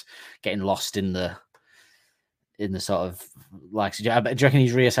what it is. Getting lost in the sort of like. Do you reckon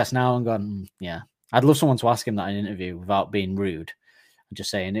he's reassessed now and gone? Yeah, I'd love someone to ask him that in an interview without being rude. I'm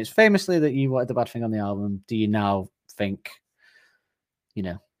just saying it's famously that you wanted the bad thing on the album. Do you now think,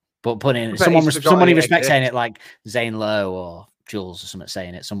 but putting in someone he respects saying it, like Zane Lowe or Jules or something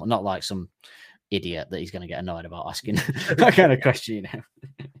saying it, not like some idiot that he's going to get annoyed about asking that kind of question,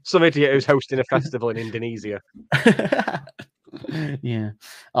 Some idiot who's hosting a festival in Indonesia. Yeah.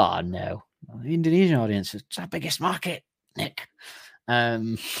 Oh no, the Indonesian audience is our biggest market, Nick.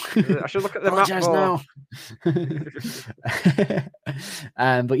 I should look at the map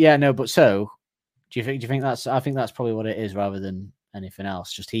more. But yeah, no. But so, do you think that's? I think that's probably what it is, rather than anything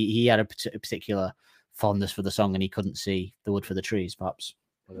else. Just he had a particular fondness for the song, and he couldn't see the wood for the trees, perhaps.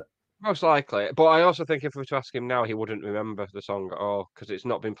 Most likely, but I also think if we were to ask him now, he wouldn't remember the song at all because it's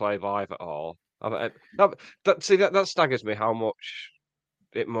not been played live at all. That staggers me how much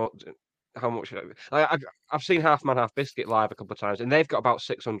I've seen Half Man Half Biscuit live a couple of times, and they've got about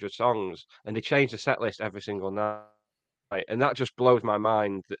 600 songs, and they change the set list every single night, and that just blows my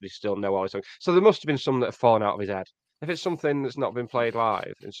mind that they still know all the songs. So there must have been some that have fallen out of his head. If it's something that's not been played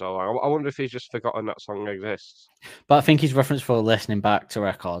live and so on, I wonder if he's just forgotten that song exists. But I think he's referenced for listening back to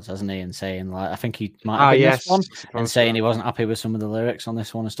records, hasn't he? And saying, like, I think he might have been this one and saying he wasn't happy with some of the lyrics on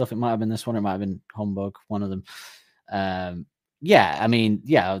this one and stuff. It might have been this one, it might have been Humbug, one of them. yeah, I mean,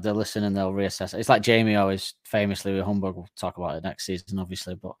 yeah, they'll listen and they'll reassess it. It's like Jamie always famously with Humbug, we'll talk about it next season,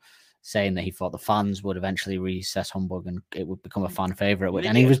 obviously, but saying that he thought the fans would eventually reassess Humbug and it would become a fan favorite.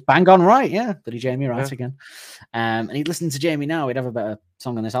 And he was bang on right, yeah. Bloody Jamie right again. And he'd listen to Jamie now, he'd have a better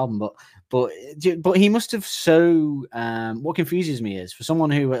song on this album. But he must have so. What confuses me is for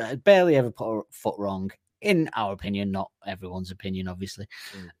someone who barely ever put a foot wrong, in our opinion, not everyone's opinion, obviously,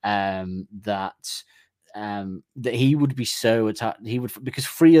 that he would be so attacked. He would, because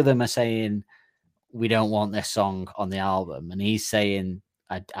three of them are saying we don't want this song on the album, and he's saying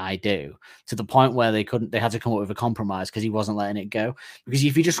I do, to the point where they had to come up with a compromise because he wasn't letting it go. Because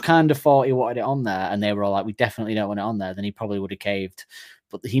if he just kind of thought he wanted it on there and they were all like, we definitely don't want it on there, then he probably would have caved.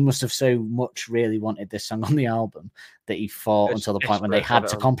 But he must have so much really wanted this song on the album that he fought until the point when they had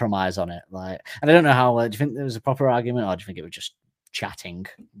to compromise on it. Like, and I don't know how. Do you think there was a proper argument, or do you think it was just chatting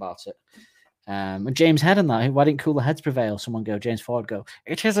about it? And James Head and that, why didn't cooler heads prevail? Someone go, James Ford go,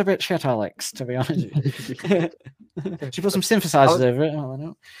 it is a bit shit, Alex, to be honest. She put some synthesizers over it. I don't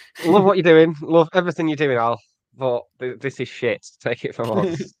know. Love what you're doing. Love everything you're doing, Al. But this is shit. Take it from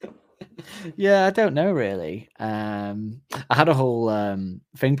us. Yeah, I don't know really. I had a whole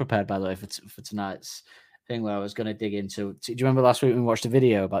thing prepared, by the way, for tonight's thing where I was going to dig into. Do you remember last week we watched a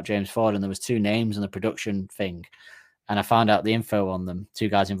video about James Ford and there was two names in the production thing? And I found out the info on them, two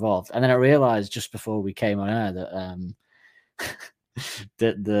guys involved. And then I realized just before we came on air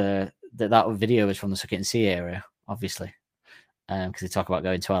that that video is from the Suck It and See area, obviously. Because they talk about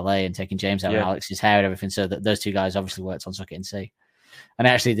going to LA and taking James out of Alex's hair and everything. So that those two guys obviously worked on Suck It and See. And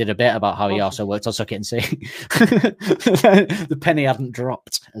I actually did a bit about how he also worked on Suck It and See. The penny hadn't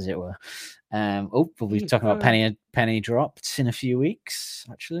dropped, as it were. We'll be talking about penny dropped in a few weeks,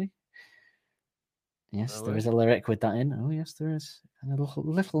 actually. Yes, there is a lyric with that in. Oh, yes, there is. And a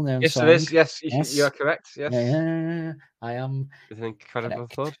little known song. There is. Yes, you are correct. Yes. Yeah. I am. It's an incredible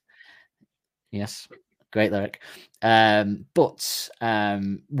thought. Yes. Great lyric. It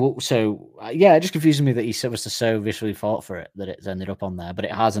just confuses me that he was so visually fought for it that it's ended up on there. But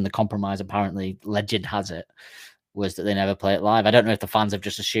it has, and the compromise, apparently, legend has it, was that they never play it live. I don't know if the fans have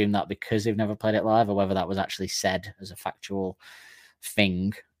just assumed that because they've never played it live, or whether that was actually said as a factual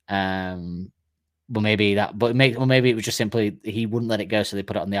thing. Maybe it was just simply he wouldn't let it go, so they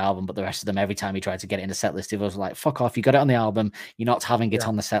put it on the album. But the rest of them, every time he tried to get it in the set list, he was like, "Fuck off! You got it on the album. You're not having it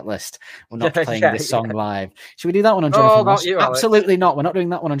on the set list. We're not playing this song live. Should we do that one on Jonathan Ross? You, absolutely not. We're not doing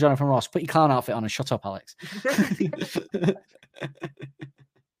that one on Jonathan Ross. Put your clown outfit on and shut up, Alex."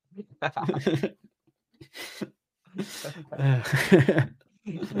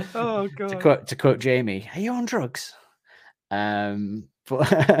 Oh god! To quote Jamie, "Are you on drugs?"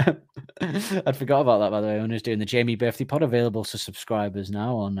 But I'd forgot about that, by the way. When I was doing the Jamie birthday pod, available to subscribers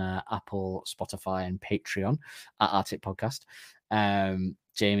now on Apple, Spotify, and Patreon at Arctic Podcast.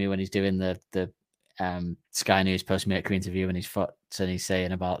 Jamie, when he's doing the Sky News post Mercury interview, and he's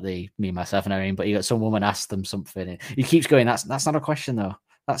saying about the me, myself, and Irene, but you got some woman asked them something. And he keeps going, that's not a question though.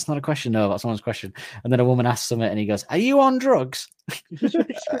 That's not a question, no, that's someone's question. And then a woman asks him it, and he goes, "Are you on drugs?"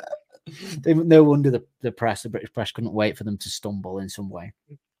 No wonder the British press couldn't wait for them to stumble in some way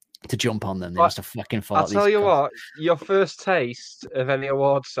to jump on them. They must have fucking thought. I'll tell you what, your first taste of any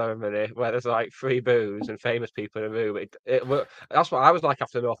award ceremony where there's like free booze and famous people in a room, that's what I was like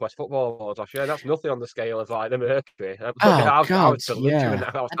after the Northwest Football Awards last year. That's nothing on the scale of like the Mercury.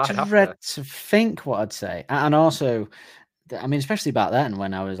 I dread to think what I'd say, and also, I mean, especially back then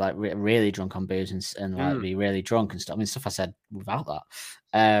when I was like really drunk on booze and like be really drunk and stuff. I mean, stuff I said without that.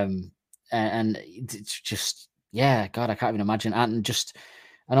 And it's just, God, I can't even imagine. And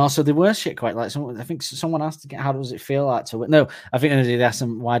also the worst shit, quite like I think someone asked again, how does it feel like to win? No, I think they asked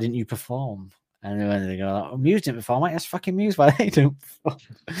them, why didn't you perform? And then they go, Muse didn't perform. That's fucking Muse. Why they don't perform?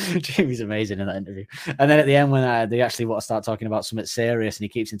 Jimmy's amazing in that interview. And then at the end, when they actually want to start talking about something serious, and he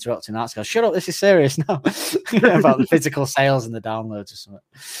keeps interrupting, Alex goes, "Shut up, this is serious now." About the physical sales and the downloads or something.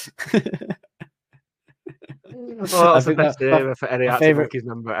 Well, that's the best era for any Arctic Monkeys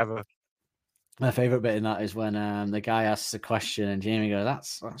number ever. My favorite bit in that is when the guy asks a question and Jamie goes,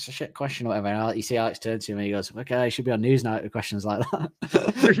 "That's a shit question," or whatever. And you see Alex turn to him and he goes, "Okay, I should be on Newsnight with questions like that."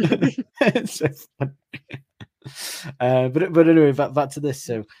 It's so funny. But anyway, back to this.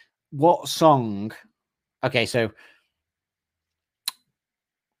 So, what song? Okay, so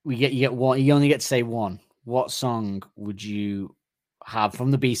you get one. You only get to say one. What song would you have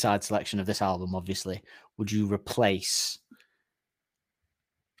from the B-side selection of this album? Obviously, would you replace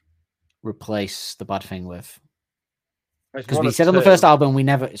The Bad Thing with? Because we said on the first album,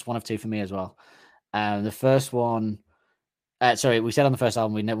 it's one of two for me as well. The first one, Sorry, we said on the first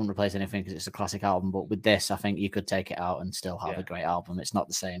album we never wouldn't replace anything because it's a classic album. But with this, I think you could take it out and still have a great album. It's not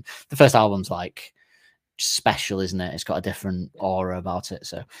the same. The first album's like special, isn't it? It's got a different aura about it.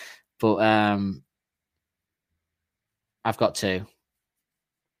 So, but I've got two.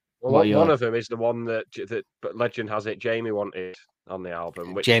 Well, one of them is the one that but legend has it Jamie wanted on the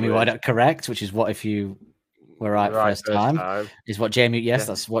album. Which Jamie White, correct? Which is What If You Were Right First Time. Is what Jamie. Yes,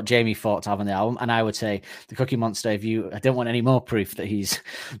 that's what Jamie thought to have on the album. And I would say the Cookie Monster. I don't want any more proof that he's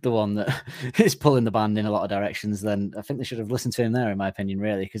the one that is pulling the band in a lot of directions, then I think they should have listened to him there, in my opinion,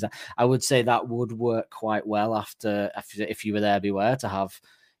 really, because I would say that would work quite well after If You Were There, Beware to have,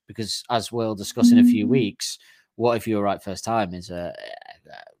 because as we'll discuss in a few weeks, What If You Were Right First Time is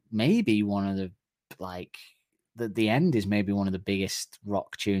maybe one of the end is maybe one of the biggest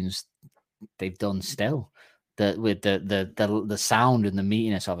rock tunes they've done still. With the sound and the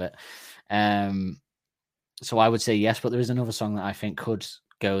meatiness of it. So I would say yes, but there is another song that I think could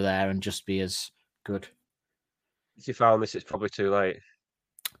go there and just be as good. If you found this, it's probably too late.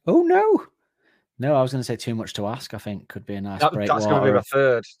 Oh no, I was going to say Too Much to Ask. I think could be a nice break. That's going to be my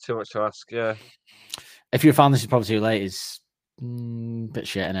third. Too Much to Ask. Yeah. If you found this is probably too late, is a bit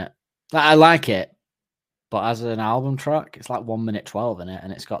shit in it. I like it, but as an album track, it's like 1 minute 12 in it,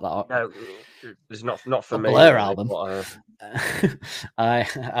 and it's got that. No, it's not for me. Blur album.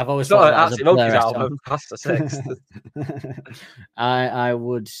 I've always thought that as a Blur album. Past the sixth. I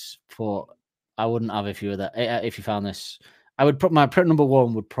would put. I wouldn't have If You Were There. If you found this, I would put my number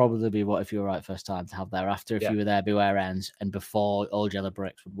one would probably be What If You Were Right First Time to have there. After If You Were There, Beware ends, and before Old Yellow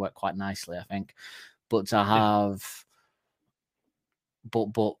Bricks would work quite nicely, I think. But to have. But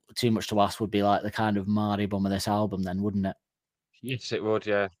Too Much to Ask would be like the kind of Mardy bum of this album, then, wouldn't it? Yes, it would.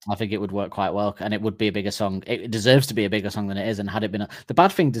 Yeah, I think it would work quite well, and it would be a bigger song. It deserves to be a bigger song than it is. And had it been the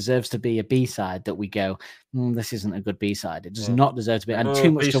Bad Thing deserves to be a B-side that we go, this isn't a good B-side. It does not deserve to be. And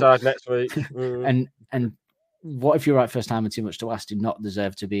Too Much B-side next week. And What If You're Right First Time and Too Much to Ask do not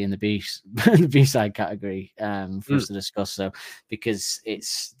deserve to be in the B-side category for us to discuss. So because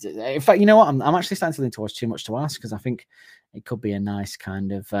it's, in fact, you know what? I'm actually starting to lean towards Too Much to Ask because I think it could be a nice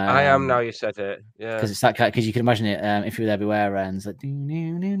kind of. I am now. You said it, yeah. Because it's that kind. Because you can imagine it. If You Were There, Beware ends like, and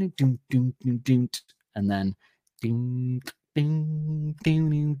then. In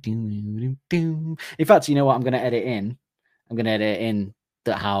fact, you know what? I'm going to edit in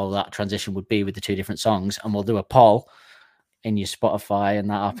that how that transition would be with the two different songs, and we'll do a poll in your Spotify and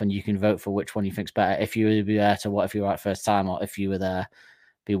that app, and you can vote for which one you think's better. If You Were There to What If You Were Right First Time, or If You Were There,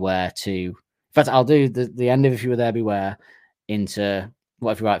 Beware to. In fact, I'll do the end of If You Were There, Beware into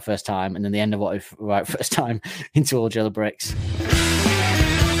What If You Were Right First Time, and then the end of What If You Were Right First Time into Old Yellow Bricks.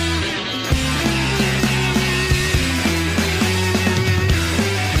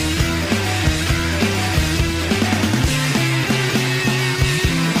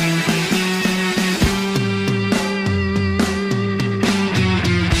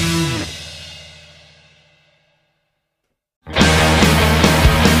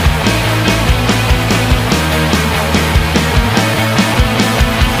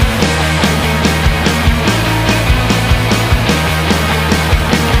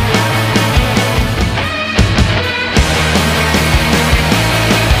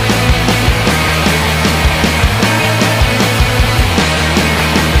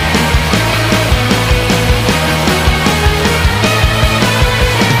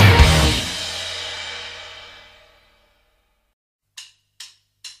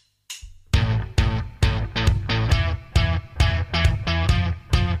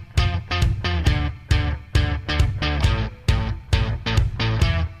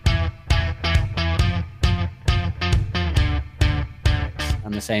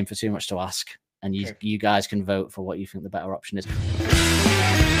 Same for Too Much to Ask, and you guys can vote for what you think the better option is.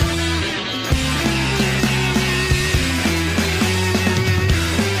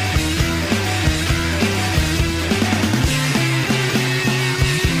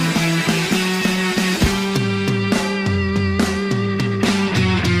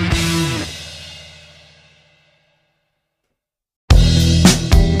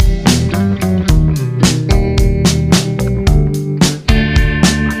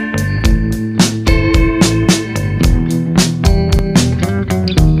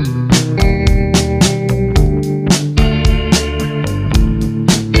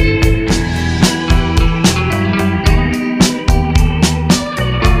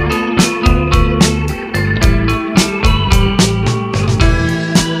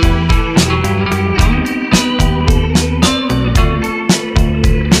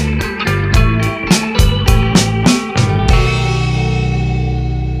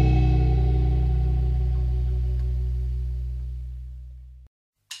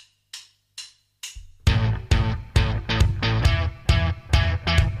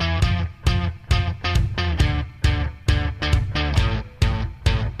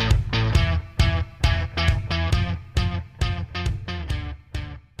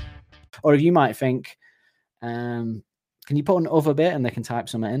 Or you might think, can you put an other bit and they can type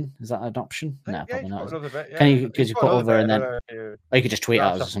something in? Is that an option? No, probably not. Another bit, yeah. Can you? Because you put other and then, or or you could just tweet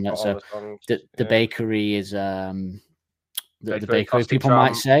out or something. So the bakery is the bakery. People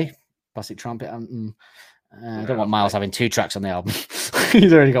might say Plastic Trumpet. I don't want Miles having 2 tracks on the album.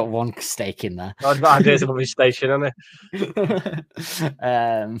 He's already got 1 stake in there. That's bad ideas of his station, isn't it?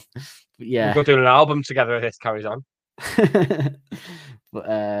 Yeah, we're doing an album together if this carries on.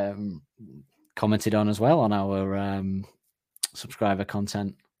 But commented on as well on our subscriber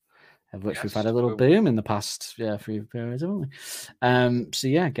content, of which we've had a little boom in the past few periods, haven't we? So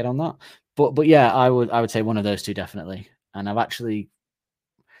yeah, get on that. But yeah, I would say one of those 2 definitely. And I've actually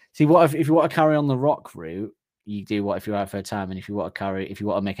see what if you want to carry on the rock route, you do What If You're Out for a Time, and if you want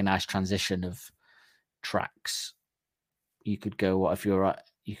to make a nice transition of tracks, you could go What If You're Right.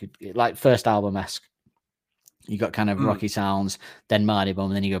 You could like first album-esque. You got kind of rocky sounds, then Mighty Bum,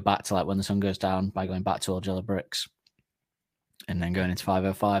 and then you go back to like When the Sun Goes Down by going back to Old Yellow Bricks, and then going into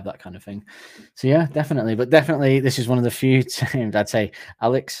 505, that kind of thing. So yeah, definitely. But definitely, this is one of the few times I'd say,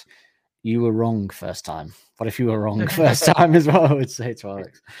 Alex, you were wrong first time. What if you were wrong first time as well? I would say to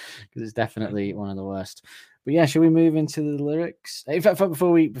Alex, because it's definitely one of the worst. But yeah, should we move into the lyrics? In fact,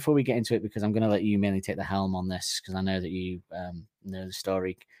 before we get into it, because I'm going to let you mainly take the helm on this, because I know that you know the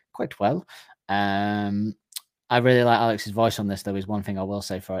story quite well. I really like Alex's voice on this, though, is one thing I will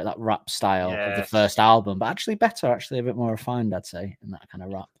say for it. That rap style of the first album, but actually better, a bit more refined, I'd say, in that kind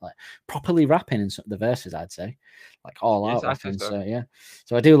of rap. Like properly rapping in the verses, I'd say. Like all out rapping. So yeah.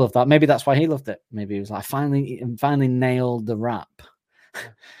 So I do love that. Maybe that's why he loved it. Maybe he was like, finally nailed the rap.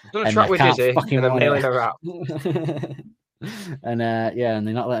 Done a track with Dizzy and I'm nailing a rap. And and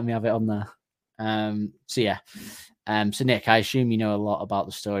they're not letting me have it on there. So yeah. So Nick, I assume you know a lot about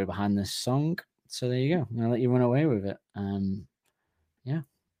the story behind this song. So there you go. I'll let you run away with it. Yeah.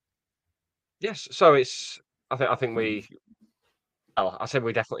 Yes. So it's. I think we. Well, I said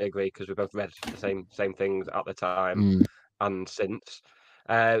we definitely agree because we both read the same things at the time and since.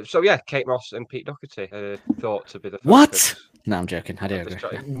 So yeah, Kate Moss and Pete Doherty thought to be the focus. What? No, I'm joking. I do agree.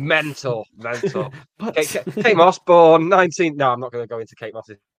 Mental. Kate Moss, born 19. No, I'm not going to go into Kate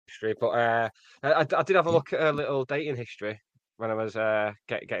Moss's history, but I did have a look at her little dating history when I was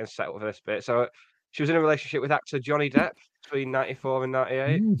getting set up for this bit. So she was in a relationship with actor Johnny Depp between 94 and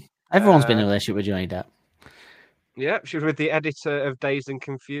 98. Everyone's been in a relationship with Johnny Depp. Yeah, she was with the editor of Dazed and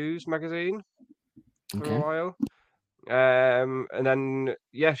Confused magazine for a while. And then,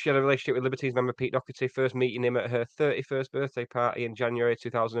 she had a relationship with Libertines member Pete Doherty, first meeting him at her 31st birthday party in January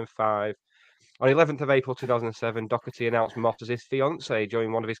 2005. On 11th of April 2007, Doherty announced Moss as his fiancée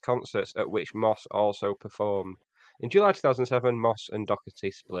during one of his concerts, at which Moss also performed. In July 2007, Moss and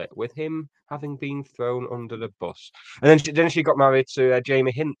Doherty split, with him having been thrown under the bus. And then she got married to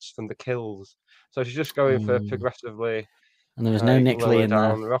Jamie Hintz from The Kills. So she's just going for progressively. And there was no Nick Lee in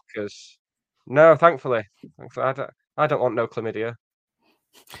there. Rockers. No, thankfully. I don't want no chlamydia.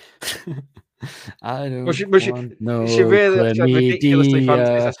 I don't want no she really ridiculously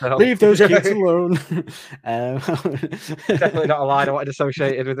fancies. Leave those kids alone. Definitely not a line I wanted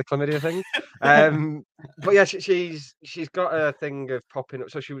associated with the chlamydia thing. But yeah, she's got a thing of popping up.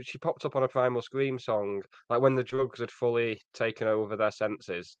 So she popped up on a Primal Scream song, like when the drugs had fully taken over their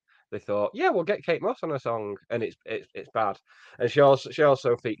senses. They thought, yeah, we'll get Kate Moss on a song, and it's bad. And she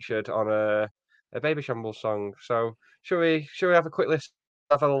also featured on a Baby Shambles song. So should we have a quick list?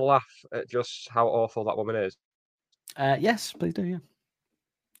 Have a laugh at just how awful that woman is. Yes, please do. Yeah,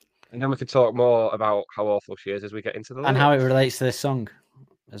 and then we can talk more about how awful she is as we get into the lyrics. And how it relates to this song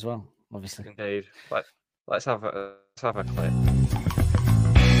as well. Obviously, indeed. Let's have a clip.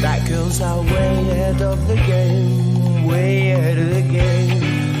 That girl's are way ahead of the game, way ahead of the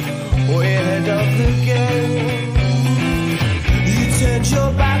game, way ahead of the game. You turned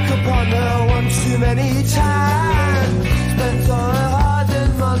your back upon her one too many times. Spent all her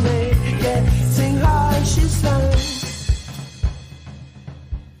hard-earned money, getting high, she's done.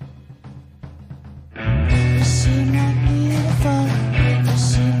 You seem like beautiful, you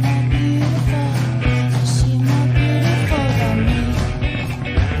seem like beautiful, you seem more beautiful than me.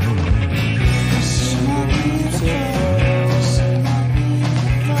 You seem more beautiful, you seem more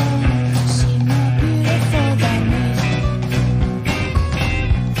beautiful, you seem more beautiful than me.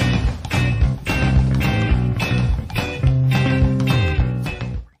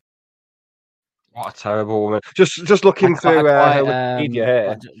 What a terrible woman. Just looking through her Wikipedia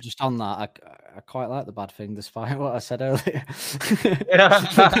here. Just on that, quite like the bad thing, despite what I said earlier.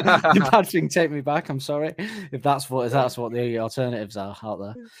 The bad thing, take me back. I'm sorry if that's what the alternatives are out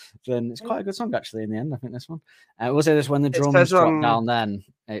there. Then it's quite a good song actually. In the end, I think this one. I will say this: when the drums dropped down, then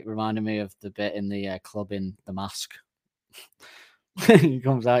it reminded me of the bit in the club in The Mask. He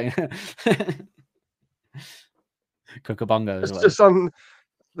comes out. Cookabongos. It's just on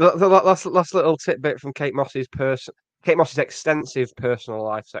the last little tidbit from Kate Moss's extensive personal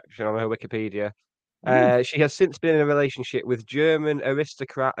life section on her Wikipedia. She has since been in a relationship with German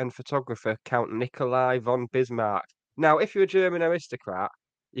aristocrat and photographer Count Nikolai von Bismarck. Now, if you're a German aristocrat,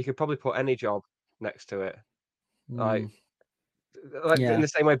 you could probably put any job next to it. Like in the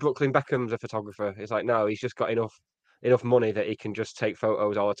same way Brooklyn Beckham's a photographer. It's like, no, he's just got enough money that he can just take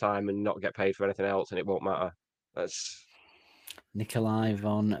photos all the time and not get paid for anything else, and it won't matter. That's Nikolai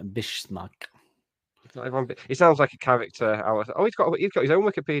von Bismarck. He sounds like a character. He's got his own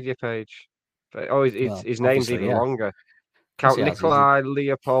Wikipedia page. But his name's even longer. Count Nikolai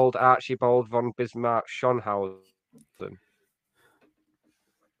Leopold Archibald von Bismarck Schonhausen.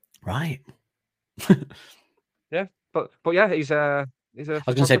 Right. Yeah, but yeah, he's a. I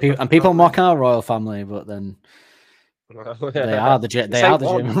was going to say, people mock our royal family, but then they are the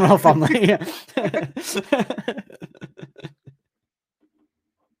German royal family.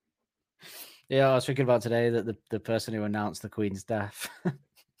 Yeah, I was thinking about today that the person who announced the Queen's death.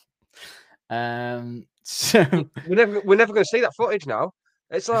 So we're never going to see that footage now.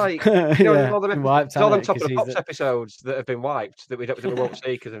 It's like all them Top of the Pops episodes that have been wiped that we won't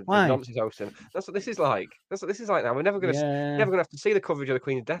see because of nonsense hosting. That's what this is like. That's what this is like now. We're never going to have to see the coverage of the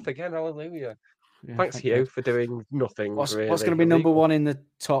Queen's death again. Hallelujah. Yeah, thanks to you for doing nothing. What's going to be number one in the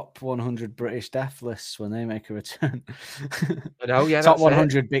top 100 British death lists when they make a return? I know, yeah. Top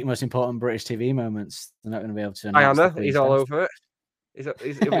 100 big, most important British TV moments. They're not going to be able to. Diana, he's all over it.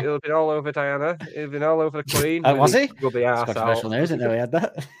 He'll been all over Diana. He'll been all over the Queen. Was he? Will be arsed out. News, didn't know he had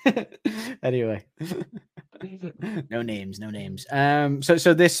that. Anyway, no names.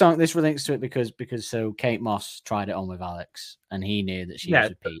 So this song, this relates to it because Kate Moss tried it on with Alex, and he knew that she was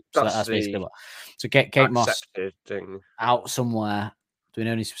with Pete. So that's basically what. So Kate Moss out somewhere. Do we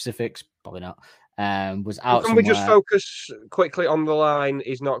know any specifics? Probably not. Was out. Can we just focus quickly on the line?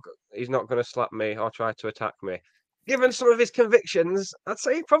 He's not going to slap me or try to attack me. Given some of his convictions, I'd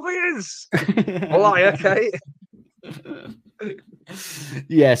say he probably is. A liar, Kate.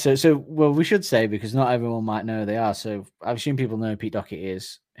 Yeah, so well, we should say, because not everyone might know who they are. So I assume people know who Pete Doherty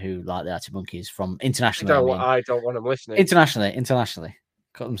is, who like the Arctic Monkeys from internationally. I don't want them listening. Internationally,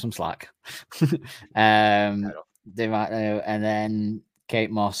 cut them some slack. They might know. And then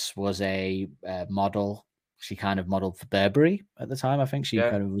Kate Moss was a model. She kind of modelled for Burberry at the time. I think she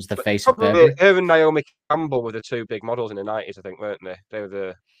kind of was the face of Burberry. Her and Naomi Campbell were the two big models in the 90s, I think, weren't they? They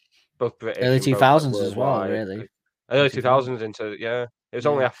were both British. Early 2000s as well, really. Early 2000s into, It was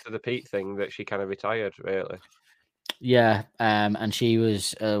only after the Pete thing that she kind of retired, really. Yeah, and she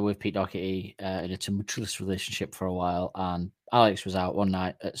was with Pete Doherty in a tumultuous relationship for a while. And Alex was out one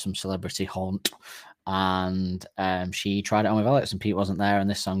night at some celebrity haunt, and she tried it on with Alex, and Pete wasn't there. And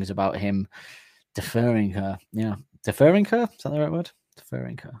this song is about him deferring her. Yeah. Deferring her? Is that the right word?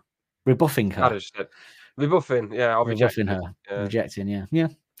 Deferring her. Rebuffing her. Rebuffing, yeah. Or rebuffing her. Yeah. Rejecting, yeah. Yeah.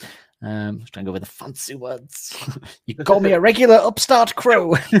 I was trying to go with the fancy words. You call me a regular upstart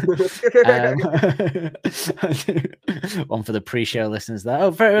crow. One for the pre-show listeners there.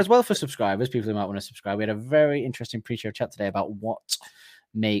 Oh, very as well for subscribers, people who might want to subscribe. We had a very interesting pre-show chat today about what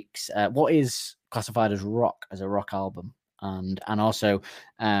is classified as rock, as a rock album, and also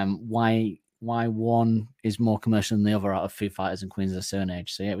why one is more commercial than the other out of Foo Fighters and Queens of the Stone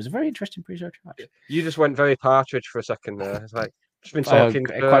Age. So yeah, it was a very interesting pre-show chat. You just went very Partridge for a second there. It's like just been talking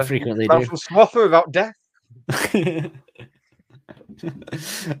quite frequently. Swather about death.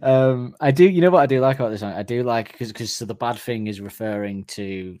 I do. You know what I do like about this song? I do like because the bad thing is referring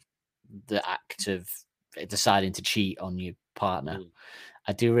to the act of deciding to cheat on your partner.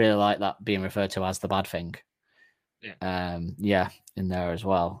 I do really like that being referred to as the bad thing. Yeah. In there as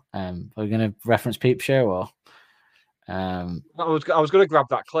well. Are we going to reference Peep Show or? I was going to grab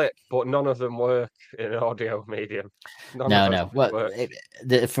that clip, but none of them work in an audio medium. No. Well,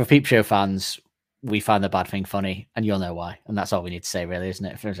 for Peep Show fans, we find the bad thing funny, and you'll know why. And that's all we need to say, really, isn't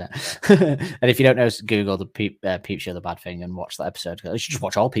it? And if you don't know, Google the Peep Show, the bad thing, and watch that episode. You should just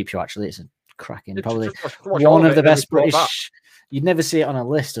watch all Peep Show. Actually, it's cracking. Probably one of the best British. You'd never see it on a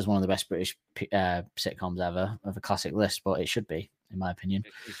list as one of the best British sitcoms ever of a classic list, but it should be, in my opinion.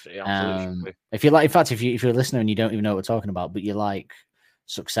 If you like, in fact, if you're a listener and you don't even know what we're talking about, but you like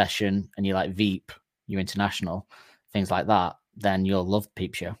Succession and you like Veep, you're international, things like that, then you'll love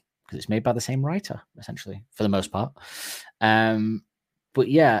Peep Show because it's made by the same writer, essentially, for the most part. But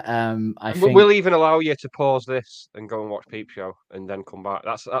yeah, I think we'll even allow you to pause this and go and watch Peep Show and then come back.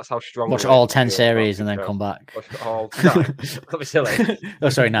 That's how strongly watch all we 10 feel about series and Peep then Show. come back. Watch all 9. That'd be silly. Oh,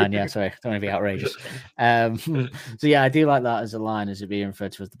 sorry, 9. Yeah, sorry. Don't want to be outrageous. So yeah, I do like that as a line, as it being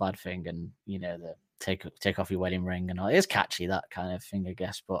referred to as the bad thing, and the take off your wedding ring and all. It's catchy, that kind of thing, I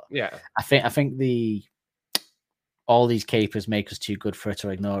guess. But Yeah, I think the all these capers make us too good for her to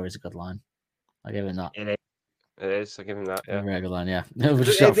ignore is a good line. I give him that. it is. I give him that. Yeah, A regular line, yeah. We'll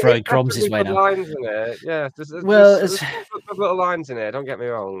just start throwing crumbs his way good now. lines in it. Yeah, there's good little lines in it. Don't get me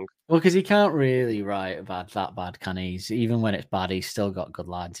wrong. Well, because he can't really write that bad, can he? Even when it's bad, he's still got good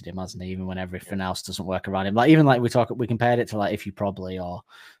lines in him, hasn't he? Even when everything else doesn't work around him. Like, even like we compared it to like If You Probably or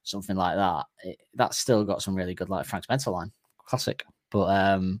something like that. That's still got some really good, like Frank Spencer line, classic.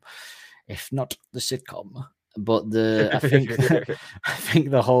 But if not the sitcom. But I think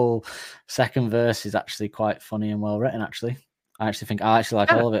the whole second verse is actually quite funny and well written. Actually, I actually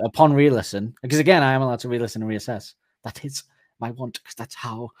like all of it upon re-listen, because again, I am allowed to re-listen and reassess. That is my want, because that's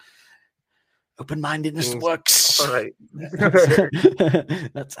how open-mindedness works. All right.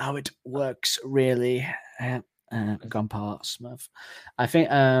 That's how it works, really. Grandpa Smurf. I think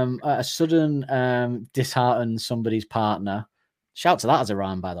a sudden dishearten somebody's partner. Shout to that as a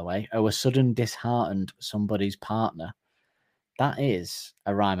rhyme, by the way. A sudden disheartened somebody's partner. That is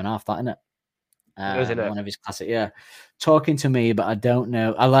a rhyme and a half, that, isn't it? Isn't it? One of his classic, yeah. Talking to me, but I don't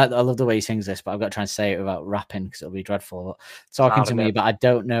know. I love the way he sings this, but I've got to try and say it without rapping because it'll be dreadful. Talking to me, but I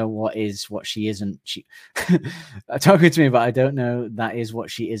don't know what she isn't. She talking to me, but I don't know that is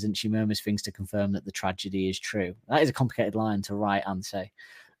what she isn't. She murmurs things to confirm that the tragedy is true. That is a complicated line to write and say.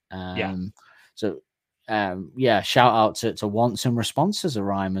 So. Shout out to Want Some Response as a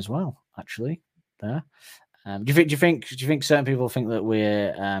rhyme as well, actually. There. Do you think certain people think that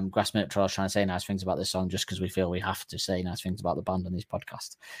we're grasping at straws trying to say nice things about this song just because we feel we have to say nice things about the band on this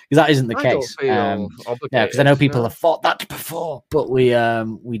podcast? Because that isn't the case. Because I know people have thought that before, but we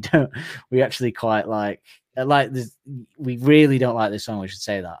don't. We actually quite like this. We really don't like this song. We should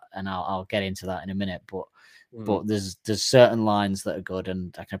say that, and I'll get into that in a minute. But there's certain lines that are good,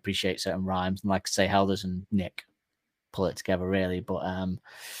 and I can appreciate certain rhymes. And like I say, Helders and Nick pull it together really. But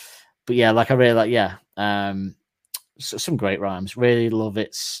yeah, like I really like some great rhymes. Really love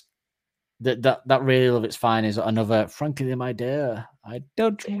its that really love its fine is another frankly my dear I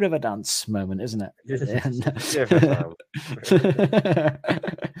don't river dance moment, isn't it?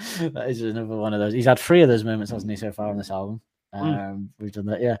 That is another one of those. He's had 3 of those moments, hasn't he, so far on this album? We've done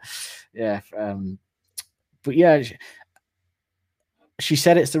that, yeah. But yeah, she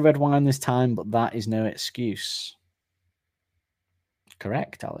said it's the red wine this time, but that is no excuse.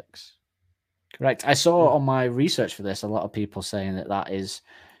 Correct, Alex. Correct. I saw on my research for this a lot of people saying that is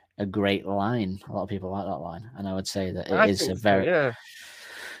a great line. A lot of people like that line, and I would say that it is a very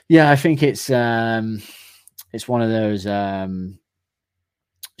I think it's one of those.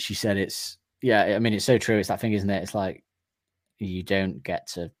 She said it's I mean it's so true. It's that thing, isn't it? It's like you don't get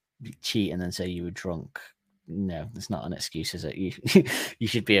to cheat and then say you were drunk. No, it's not an excuse, is it? You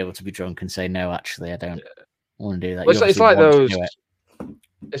should be able to be drunk and say, no, actually, I don't want to do that. Well, it's like those.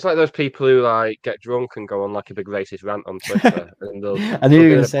 It's like those people who like get drunk and go on like a big racist rant on Twitter, and they'll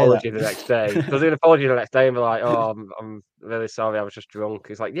do an apology the next day. They'll do an apology the next day and be like, "Oh, I'm really sorry, I was just drunk."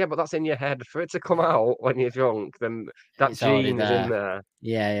 It's like, yeah, but that's in your head. For it to come out when you're drunk, then that gene is in there.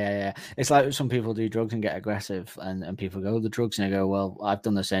 Yeah. It's like some people do drugs and get aggressive, and people go, the drugs, and I go, well, I've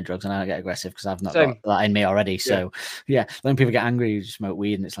done the same drugs and I don't get aggressive because I've not got that in me already. So when people get angry, you smoke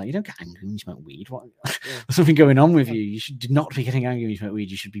weed, and it's like, you don't get angry when you smoke weed. What? There's something going on with you. You should not be getting angry when you smoke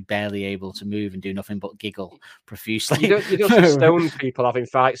weed. You should be barely able to move and do nothing but giggle profusely. You don't see stone people having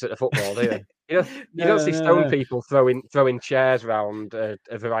fights at the football, do you? You don't see stone people throwing chairs around a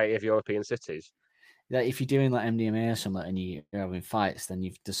variety of European cities. That if you're doing like MDMA or something and you're having fights, then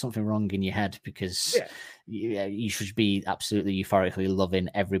there's something wrong in your head, because you should be absolutely euphorically loving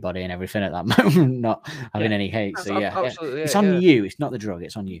everybody and everything at that moment, not having any hate. So it's on you. It's not the drug.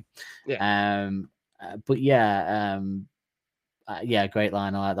 It's on you. Great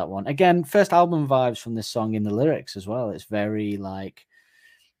line. I like that one. Again, first album vibes from this song in the lyrics as well. It's very like,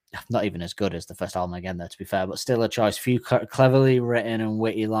 not even as good as the first album again, though, to be fair, but still a choice. Few cleverly written and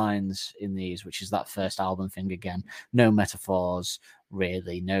witty lines in these, which is that first album thing again. No metaphors,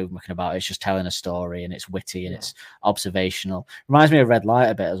 really. No mucking about it. It's just telling a story, and it's witty and it's observational. Reminds me of Red Light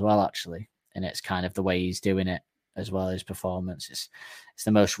a bit as well, actually. And it's kind of the way he's doing it as well, his performance. It's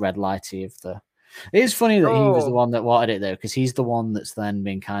the most red lighty of the It is funny that he was the Oh. one that wanted it though, because he's the one that's then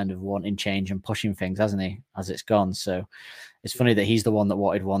been kind of wanting change and pushing things, hasn't he? As it's gone, so it's funny that he's the one that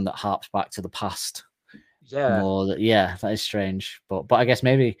wanted one that harps back to the past Yeah. more. That is strange, but I guess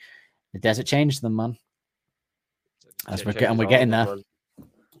maybe the desert changed them, man. As we're getting there.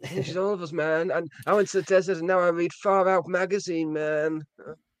 Changes all of us, man. And I went to the desert, and now I read Far Out magazine, man.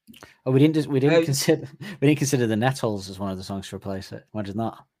 Oh, we didn't consider the Nettles as one of the songs to replace it. Imagine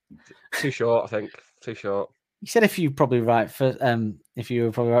that. Too short, I think. Too short. You said if you were probably right first time,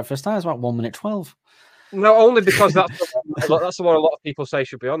 it's about 1 minute 12. No, only because that's the one a lot of people say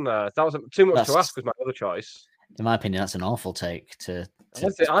should be on there. That was too much to ask. Was my other choice. In my opinion, that's an awful take to I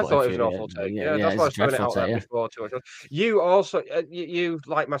thought it was an awful take. Yeah, that's why I was throwing it out there before. You also, you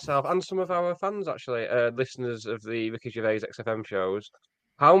like myself and some of our fans actually, listeners of the Ricky Gervais XFM shows.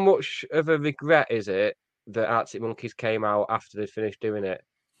 How much of a regret is it that Arctic Monkeys came out after they finished doing it?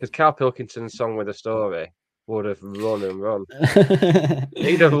 Because Carl Pilkington's song with a story would have run and run.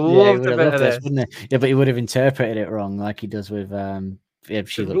 He'd have loved a bit of this, wouldn't he? Yeah, but he would have interpreted it wrong, like he does with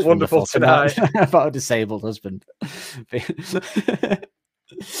She Looks Wonderful Tonight. About a disabled husband.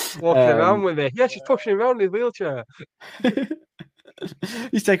 Walking around with me. Yeah, she's pushing him around in his wheelchair.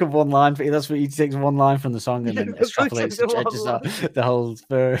 He's taken one line. That's what he takes one line from the song and then extrapolates the whole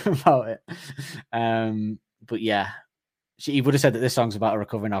story about it. But yeah, he would have said that this song's about a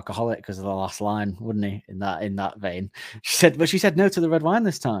recovering alcoholic because of the last line, wouldn't he? In that vein, she said no to the red wine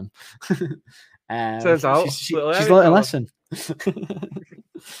this time. Turns out she's learned a lesson.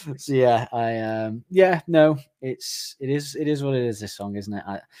 So yeah, no, it is what it is. This song, isn't it?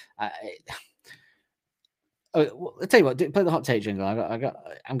 I'll tell you what. Play the hot take jingle.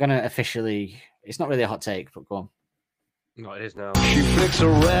 I'm gonna officially. It's not really a hot take, but go on. No, it is now. She flicks a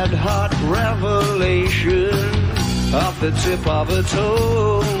red hot revelation off the tip of her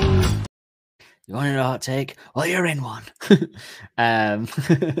toe. You want a hot take? Well, you're in one.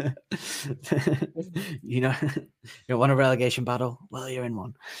 You don't want a relegation battle? Well, you're in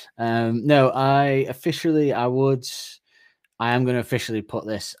one. No, I am going to officially put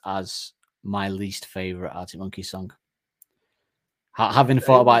this as my least favorite Arctic Monkeys song. Having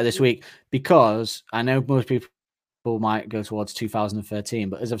thought about it this week, because I know most people might go towards 2013,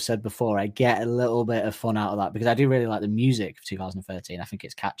 but as I've said before, I get a little bit of fun out of that because I do really like the music of 2013. I think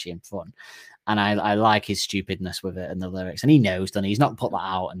it's catchy and fun, and I like his stupidness with it and the lyrics. And he knows, doesn't he? He's not put that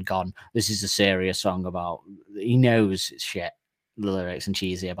out and gone, this is a serious song about. He knows it's shit, the lyrics, and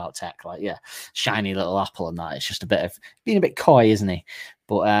cheesy about tech. Like, yeah, shiny little apple and that. It's just a bit of being a bit coy, isn't he?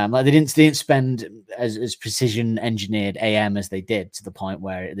 But like they didn't spend as precision engineered AM as they did, to the point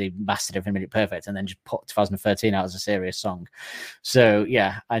where they mastered every minute perfect and then just put 2013 out as a serious song. So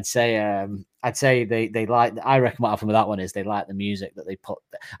yeah, I'd say they like. I reckon what happened with that one is they like the music that they put.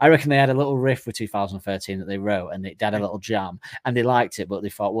 I reckon they had a little riff with 2013 that they wrote, and they had a little jam, and they liked it, but they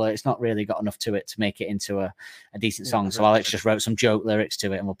thought, well, it's not really got enough to it to make it into a decent song. So Alex just wrote some joke lyrics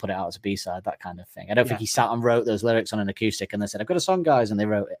to it, and we'll put it out as a B-side, that kind of thing. I don't think he sat and wrote those lyrics on an acoustic, and they said, "I've got a song, guys," and they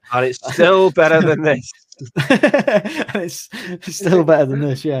wrote it. And it's still better than this. It's still better than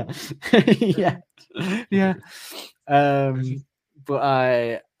this, yeah. yeah. But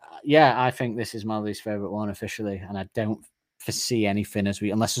I think this is my least favorite one officially, and I don't foresee anything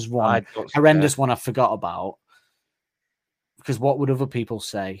unless there's one horrendous one I forgot about. Because what would other people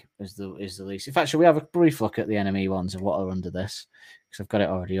say is the least? In fact, should we have a brief look at the NME ones of what are under this? Because I've got it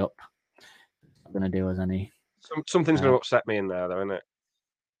already up. I'm going to do as any. Something's going to upset me in there, though, isn't it?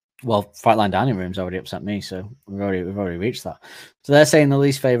 Well, Fightline Dining Room's already upset me, so we've already reached that. So they're saying the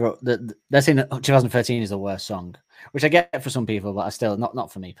least favorite. They're saying that 2013 is the worst song, which I get for some people, but I still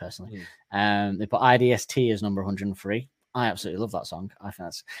not for me personally. They put IDST as number 103. I absolutely love that song.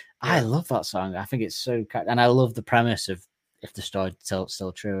 I love that song. I think it's so, and I love the premise of if the story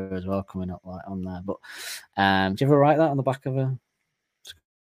still true as well coming up like on there. But do you ever write that on the back of a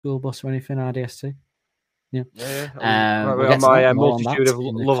school bus or anything? IDST. Yeah. We'll my multitude of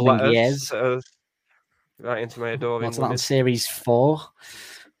love letters right into my adoring. What's that on series 4?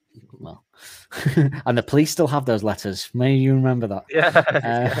 Well, and the police still have those letters. May you remember that? Yeah,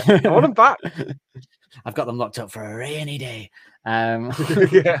 I want them back. I've got them locked up for a rainy day.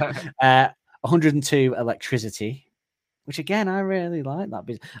 102 Electricity, which again I really like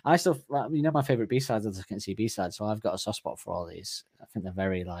that. I still, my favorite B-sides are the Can't B-sides, so I've got a soft spot for all these. I think they're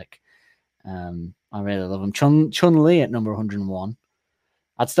very I really love them. Chun-Li at number 101.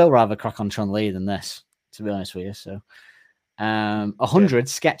 I'd still rather crack on Chun-Li than this, to be honest with you. So 100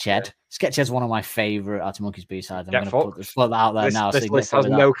 Sketched. Sketched's one of my favorite Arctic Monkeys B-sides. I'm going to put that out there now. This list has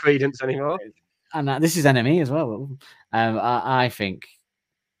no credence anymore. And this is NME as well. I think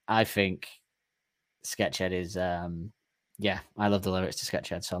Sketchhead is yeah, I love the lyrics to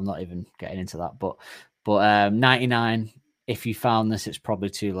Sketchhead, so I'm not even getting into that. But 99, if you found this, it's probably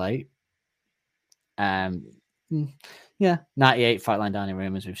too late. Yeah, 98, Fight Line Dining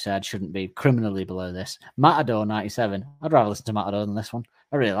Room, as we've said, shouldn't be criminally below this. Matador, 97. I'd rather listen to Matador than this one.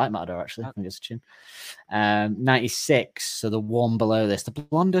 I really like Matador, actually. I think it's a tune. 96, so the one below this, the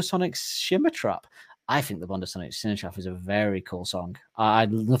Blondosonic Shimmer Trap. I think the Blondosonic Shimmer Trap is a very cool song.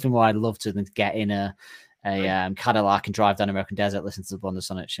 Nothing more I'd love to than get in a Cadillac and drive down American desert, listen to the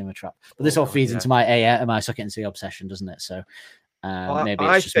Blondosonic Shimmer Trap. But this all feeds into my Suck It and See obsession, doesn't it? So maybe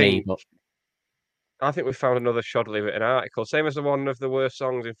it's just me, but I think we found another shoddily written article, same as the one of the worst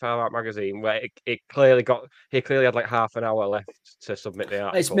songs in Far Out magazine, where he clearly had like half an hour left to submit the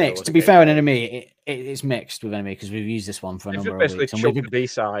article. It's mixed. To be fair on Enemy, it's mixed with Enemy because we've used this one for a number of weeks. Basically, chucked the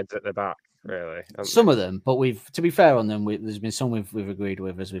B-sides at the back, really. Some of them, but to be fair on them, there's been some we've agreed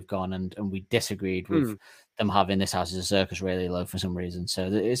with as we've gone, and we disagreed with them having This House is a Circus really low for some reason.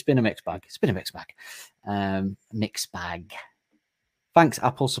 So it's been a mixed bag. Mixed bag. Thanks,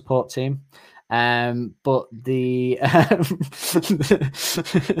 Apple support team. But the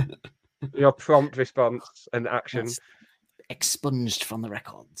your prompt response and action expunged from the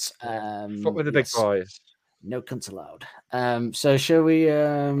records. Fuck with the big boys. No cunts allowed. So shall we?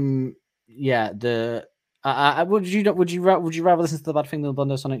 Would you rather listen to The Bad Thing than the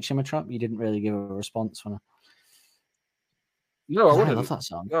Blondosonic Shimmer Trap? You didn't really give a response when No, I wouldn't. I love that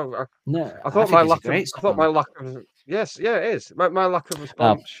song. I thought my lack of yes, yeah, it is. My lack of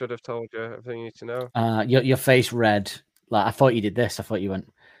response should have told you everything you need to know. Your face read like I thought you did this. I thought you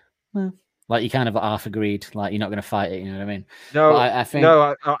went, like you kind of half agreed, like you're not going to fight it. You know what I mean? No,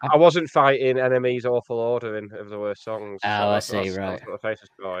 I wasn't fighting Enemy's awful ordering of the worst songs. I see. Right. That's what the face was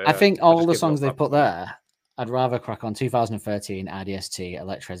for, I think all the songs they've put there, I'd rather crack on 2013, IDST,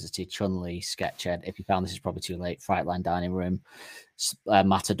 Electricity, Chun-Li, Sketched. If you found this is probably too late, Frightline Dining Room,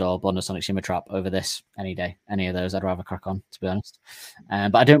 Matador, Blondosonic Shimmer Trap over this any day. Any of those I'd rather crack on, to be honest.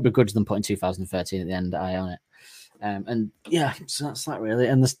 But I don't begrudge them putting 2013 at the end. I own it. And yeah, so that's that really.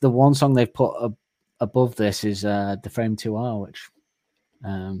 And the one song they've put above this is The Frame 2R, which,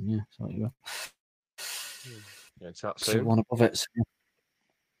 so what you got. Yeah, it's that so soon. one above it. So, yeah.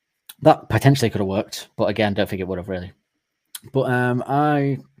 That potentially could have worked, but again, don't think it would have really. But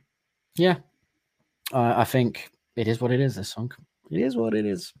I think it is what it is. This song, it is what it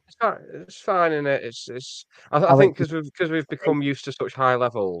is. It's fine, isn't it? It's. I think because we've become used to such high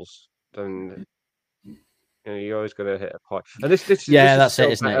levels, then you're always going to hit a point. And this is that's still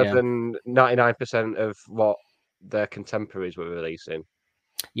it, isn't better it? Yeah. than 99% of what their contemporaries were releasing.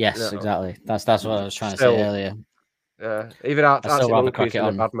 Yes, exactly. That's what I was trying to say earlier. Yeah, even Arctic Monkeys in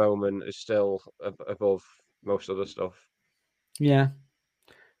on a bad moment is still above most other stuff. Yeah,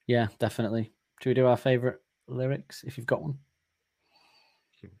 definitely. Should we do our favourite lyrics if you've got one?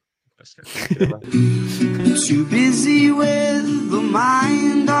 Too busy with the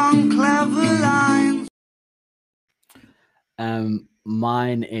mind on clever lines.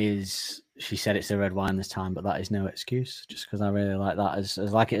 Mine is She Said It's the Red Wine this time, but that is no excuse. Just because I really like that, as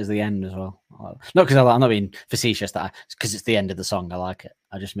like it as the end as well. Not because I'm not being facetious. Because it's the end of the song. I like it.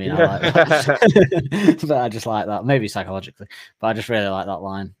 I just mean I like that. But I just like that. Maybe psychologically, but I just really like that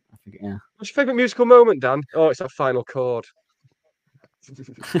line. I think, yeah. What's your favourite musical moment, Dan? Oh, it's that final chord.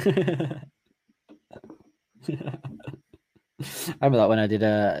 I remember that when I did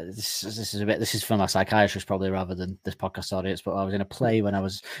this is for my psychiatrist probably rather than this podcast audience, but I was in a play when I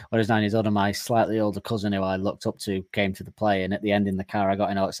was 9 years old, and my slightly older cousin who I looked up to came to the play, and at the end in the car I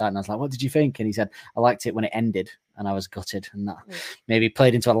got in all excited and I was like, what did you think? And he said, I liked it when it ended, and I was gutted, and that maybe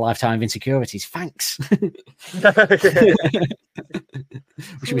played into a lifetime of insecurities. Thanks. We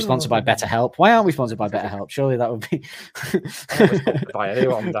should be sponsored by BetterHelp. Why aren't we sponsored by BetterHelp? Surely that would be by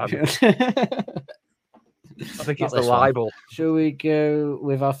anyone, Dan. I think it's the libel. Shall we go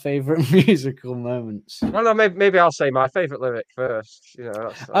with our favourite musical moments? Well, no, maybe I'll say my favourite lyric first. You know,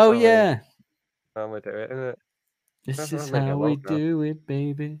 that's how yeah. How we do it, isn't it? This is how we do it,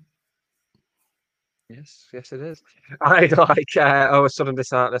 baby. Yes, it is. I like. A sudden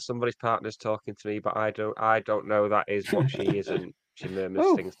disheartness. Somebody's partner's talking to me, but I don't know that is what she isn't. She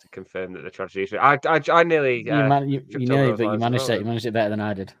murmurs things to confirm that the tragedy is. I nearly. You managed it. You managed it better than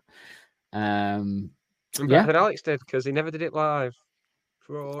I did. Better than Alex did, because he never did it live.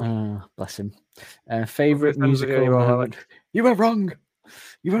 Oh, bless him. Favorite musical moment. You were wrong.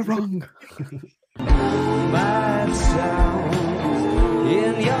 You were wrong. Bad sound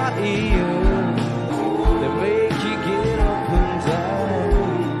in your ear that make you get up and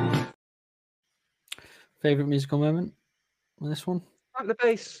down. Favorite musical moment? This one? like the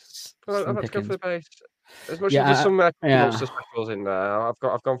bass. I've Slim had to go for the pickings. bass. As much Yeah, as there's some yeah. monster specials in there,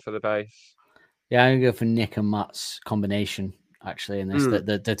 I've gone for the bass. Yeah, I'm gonna go for Nick and Matt's combination actually in this.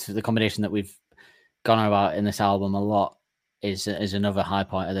 The combination that we've gone on about in this album a lot is another high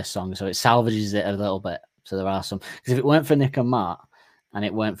point of this song. So it salvages it a little bit. So there are some, because if it weren't for Nick and Matt and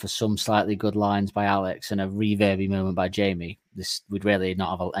it weren't for some slightly good lines by Alex and a reverby moment by Jamie, this would really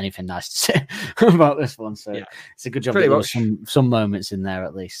not have anything nice to say about this one. So Yeah, it's a good job that there was some moments in there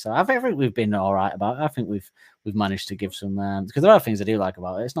at least. So I think we've been all right about it. I think we've managed to give some, because there are things I do like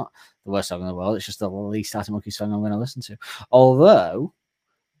about it. It's not the worst song in the world. It's just the least Arctic Monkeys song I'm going to listen to. Although,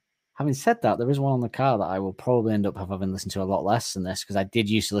 having said that, there is one on the car that I will probably end up having listened to a lot less than this, because I did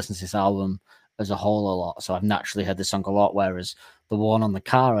used to listen to this album as a whole a lot. So I've naturally heard this song a lot, whereas the one on the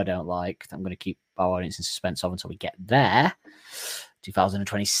car I don't like. I'm going to keep our audience in suspense of until we get there.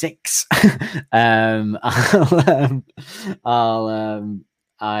 2026. I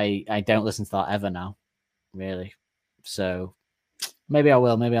don't listen to that ever now, really. So maybe I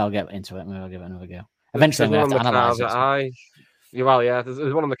will. Maybe I'll get into it. Maybe I'll give it another go. Eventually, I'm going to have to analyze it.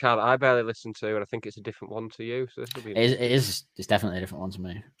 There's one on the car that I barely listen to, and I think it's a different one to you. So this will be. It's definitely a different one to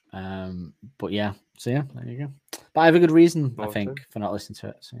me. But yeah, so yeah, there you go. But I have a good reason, I think, for not listening to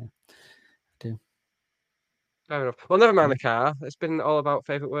it. So yeah, I do. Fair enough. Well, never mind the car. It's been all about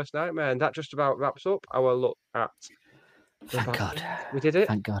favourite worst nightmare, and that just about wraps up our look at. Thank God. We did it.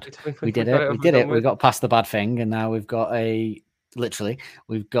 Thank God. We did it. We did it. We got past the bad thing, and now we've got we've never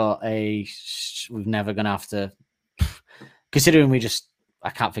going to have to, considering I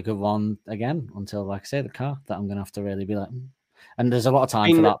can't think of one again until, like I say, the car, that I'm going to have to really be like, and there's a lot of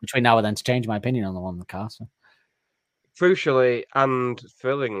time for that between now and then to change my opinion on the one in the car. So. Crucially and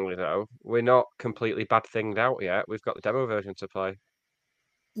thrillingly, though, we're not completely bad thinged out yet. We've got the demo version to play.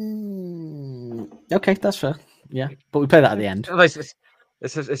 Okay, that's fair. Yeah, but we play that at the end. This is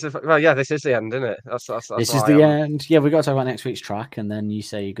the end, isn't it? That's this is the end. Yeah, we got to talk about next week's track, and then you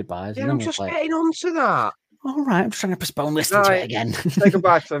say your goodbyes. Yeah, and then I'm just getting on to that. All right, I'm just trying to postpone listening to it again. Say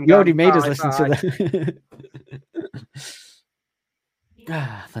goodbye to them. You already made us listen to the.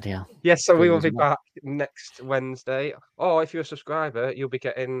 Bloody hell. Yes, so we will be back next Wednesday. Or if you're a subscriber, you'll be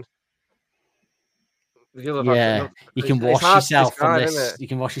getting. You can wash yourself from this. You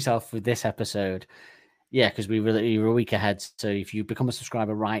can wash yourself with this episode. Yeah, because you're a week ahead. So if you become a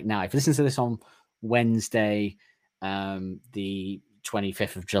subscriber right now, if you listen to this on Wednesday, the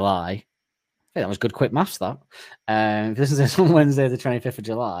 25th of July, that was good quick maths, that. If you listen to this on Wednesday, the 25th of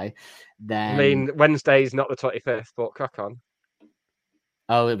July, then... I mean, Wednesday's not the 25th, but crack on.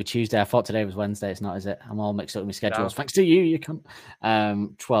 Oh, it'll be Tuesday. I thought today was Wednesday. It's not, is it? I'm all mixed up with my schedules. No. Thanks to you can't.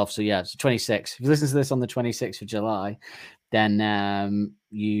 12th, so yeah, it's 26th. If you listen to this on the 26th of July, then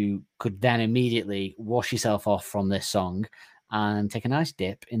you could then immediately wash yourself off from this song and take a nice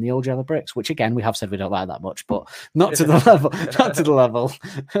dip in the old yellow bricks, which again we have said we don't like that much, but not to the level. Not to the level.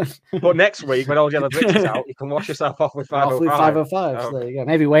 But next week, when old yellow bricks is out, you can wash yourself off with 505. 505. Oh. So there you go.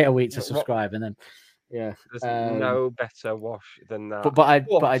 Maybe wait a week to subscribe, and then yeah, there's no better wash than that. But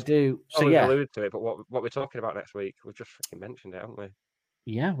I do. So yeah, alluded to it. But what we're talking about next week, we've just freaking mentioned it, haven't we?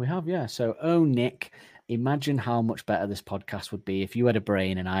 Yeah, we have. Yeah. So, Nick, imagine how much better this podcast would be if you had a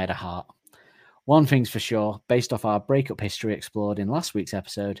brain and I had a heart. One thing's for sure, based off our breakup history explored in last week's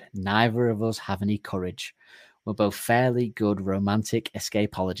episode, neither of us have any courage. We're both fairly good romantic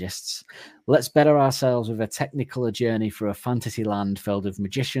escapologists. Let's better ourselves with a technicolor journey through a fantasy land filled with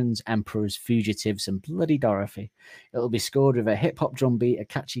magicians, emperors, fugitives, and bloody Dorothy. It'll be scored with a hip-hop drum beat, a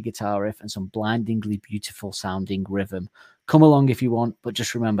catchy guitar riff, and some blindingly beautiful sounding rhythm. Come along if you want, but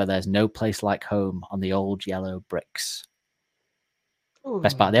just remember there's no place like home on the old yellow bricks. Ooh.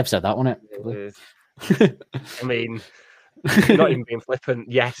 Best part of the episode, that, wasn't it? I mean, not even being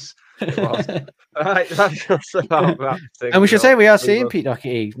flippant. Yes, it was. Right, that's just about that thing. And we should say we are seeing Pete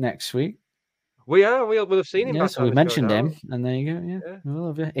Doherty next week. We are. We'll have seen him. Yeah, so we mentioned him, and there you go. Yeah. We'll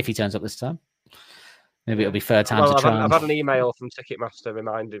have it if he turns up this time. Maybe it'll be third time to try. I've had an email from Ticketmaster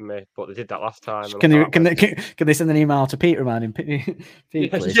reminding me, but they did that last time. Can they send an email to Pete reminding Pete,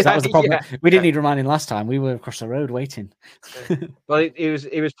 please? That was the problem. Yeah. We didn't need reminding last time. We were across the road waiting. Well, he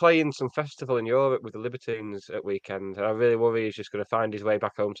was playing some festival in Europe with the Libertines at weekend. And I really worry he's just going to find his way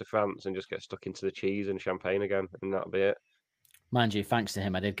back home to France and just get stuck into the cheese and champagne again, and that'll be it. Mind you, thanks to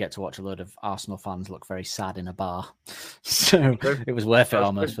him, I did get to watch a load of Arsenal fans look very sad in a bar. So it was worth it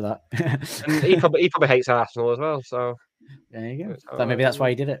almost for that. And he probably hates Arsenal as well. So there you go. But maybe that's why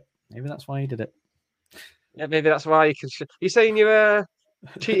he did it. Maybe that's why he did it. Yeah, maybe that's why you can. You're saying you're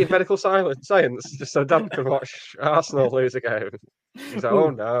cheating medical science just so Dad can watch Arsenal lose a game. He's like, oh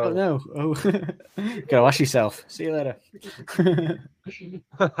no. Oh no. Oh. Gotta wash yourself. See you later.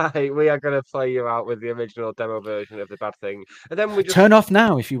 Right, we are going to play you out with the original demo version of The Bad Thing. And then we just... Turn off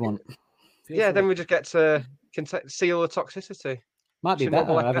now if you want. Then we just get to seal the toxicity. Might be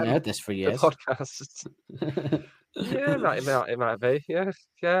better. I haven't heard this for years. The podcast. Yeah, it might be.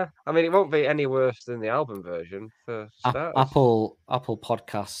 Yeah. I mean, it won't be any worse than the album version for starters. Apple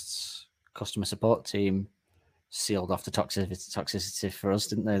Podcasts customer support team sealed off the toxicity for us,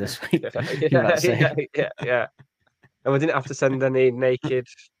 didn't they, this week? Yeah. And we didn't have to send any naked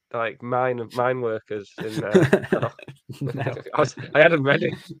mine workers in there. No. I had them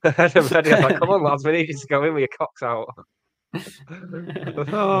ready. I was like, come on, lads, we need you to go in with your cocks out.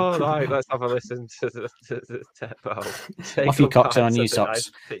 Oh, right, let's have a listen to the demo. Off your cocks and on new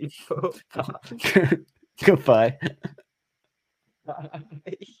socks. Goodbye.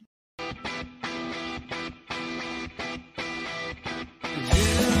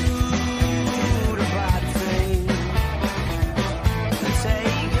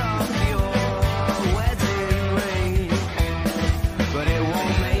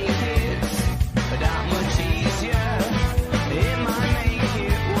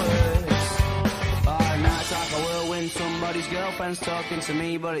 Somebody's girlfriend's talking to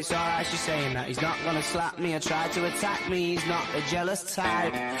me, but it's alright, she's saying that he's not gonna slap me or try to attack me. He's not a jealous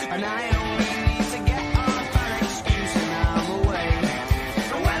type, and I only need to get off an excuse and I'm away.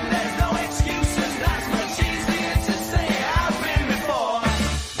 But when there's no excuses, that's much easier to say. I've been before,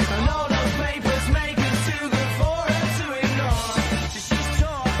 and all those papers make it too good for her to ignore. So she's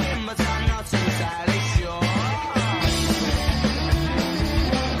talking, but I'm not entirely sure.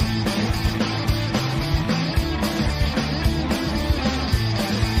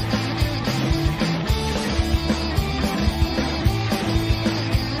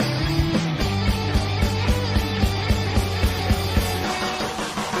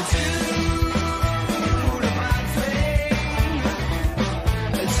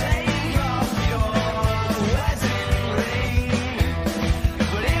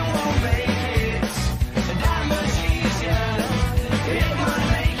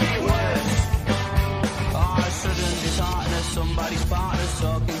 Somebody's partner's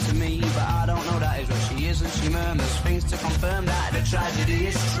talking to me, but I don't know that is what she is, and she murmurs things to confirm that the tragedy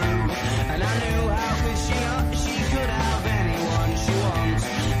is true. And I knew how could she not, she could have anyone she wants.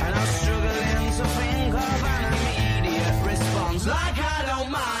 And I'm struggling to think of an immediate response. Like I don't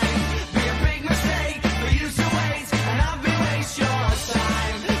mind, be a big mistake for you to wait, and have me waste your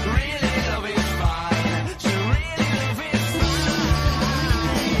time. Really love is fine, to really love is fine.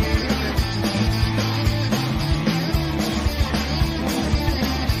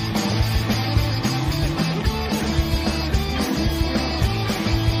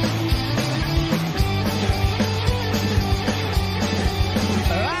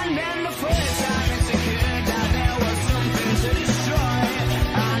 And then the first time it occurred that there was something to destroy,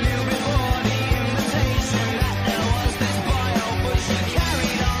 I knew before the invitation that there was this boy, but she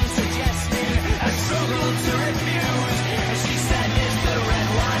carried on suggesting I struggled to refuse. And she said it's the red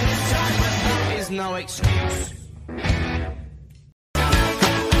wine this time, but that is no excuse.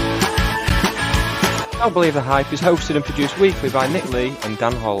 Don't Believe the Hype is hosted and produced weekly by Nick Lee and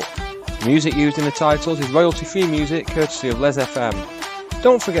Dan Holt. The music used in the titles is royalty-free music courtesy of Les FM.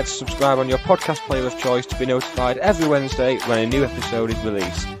 Don't forget to subscribe on your podcast player of choice to be notified every Wednesday when a new episode is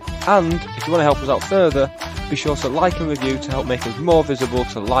released. And if you want to help us out further, be sure to like and review to help make us more visible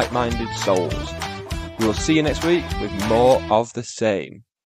to like-minded souls. We will see you next week with more of the same.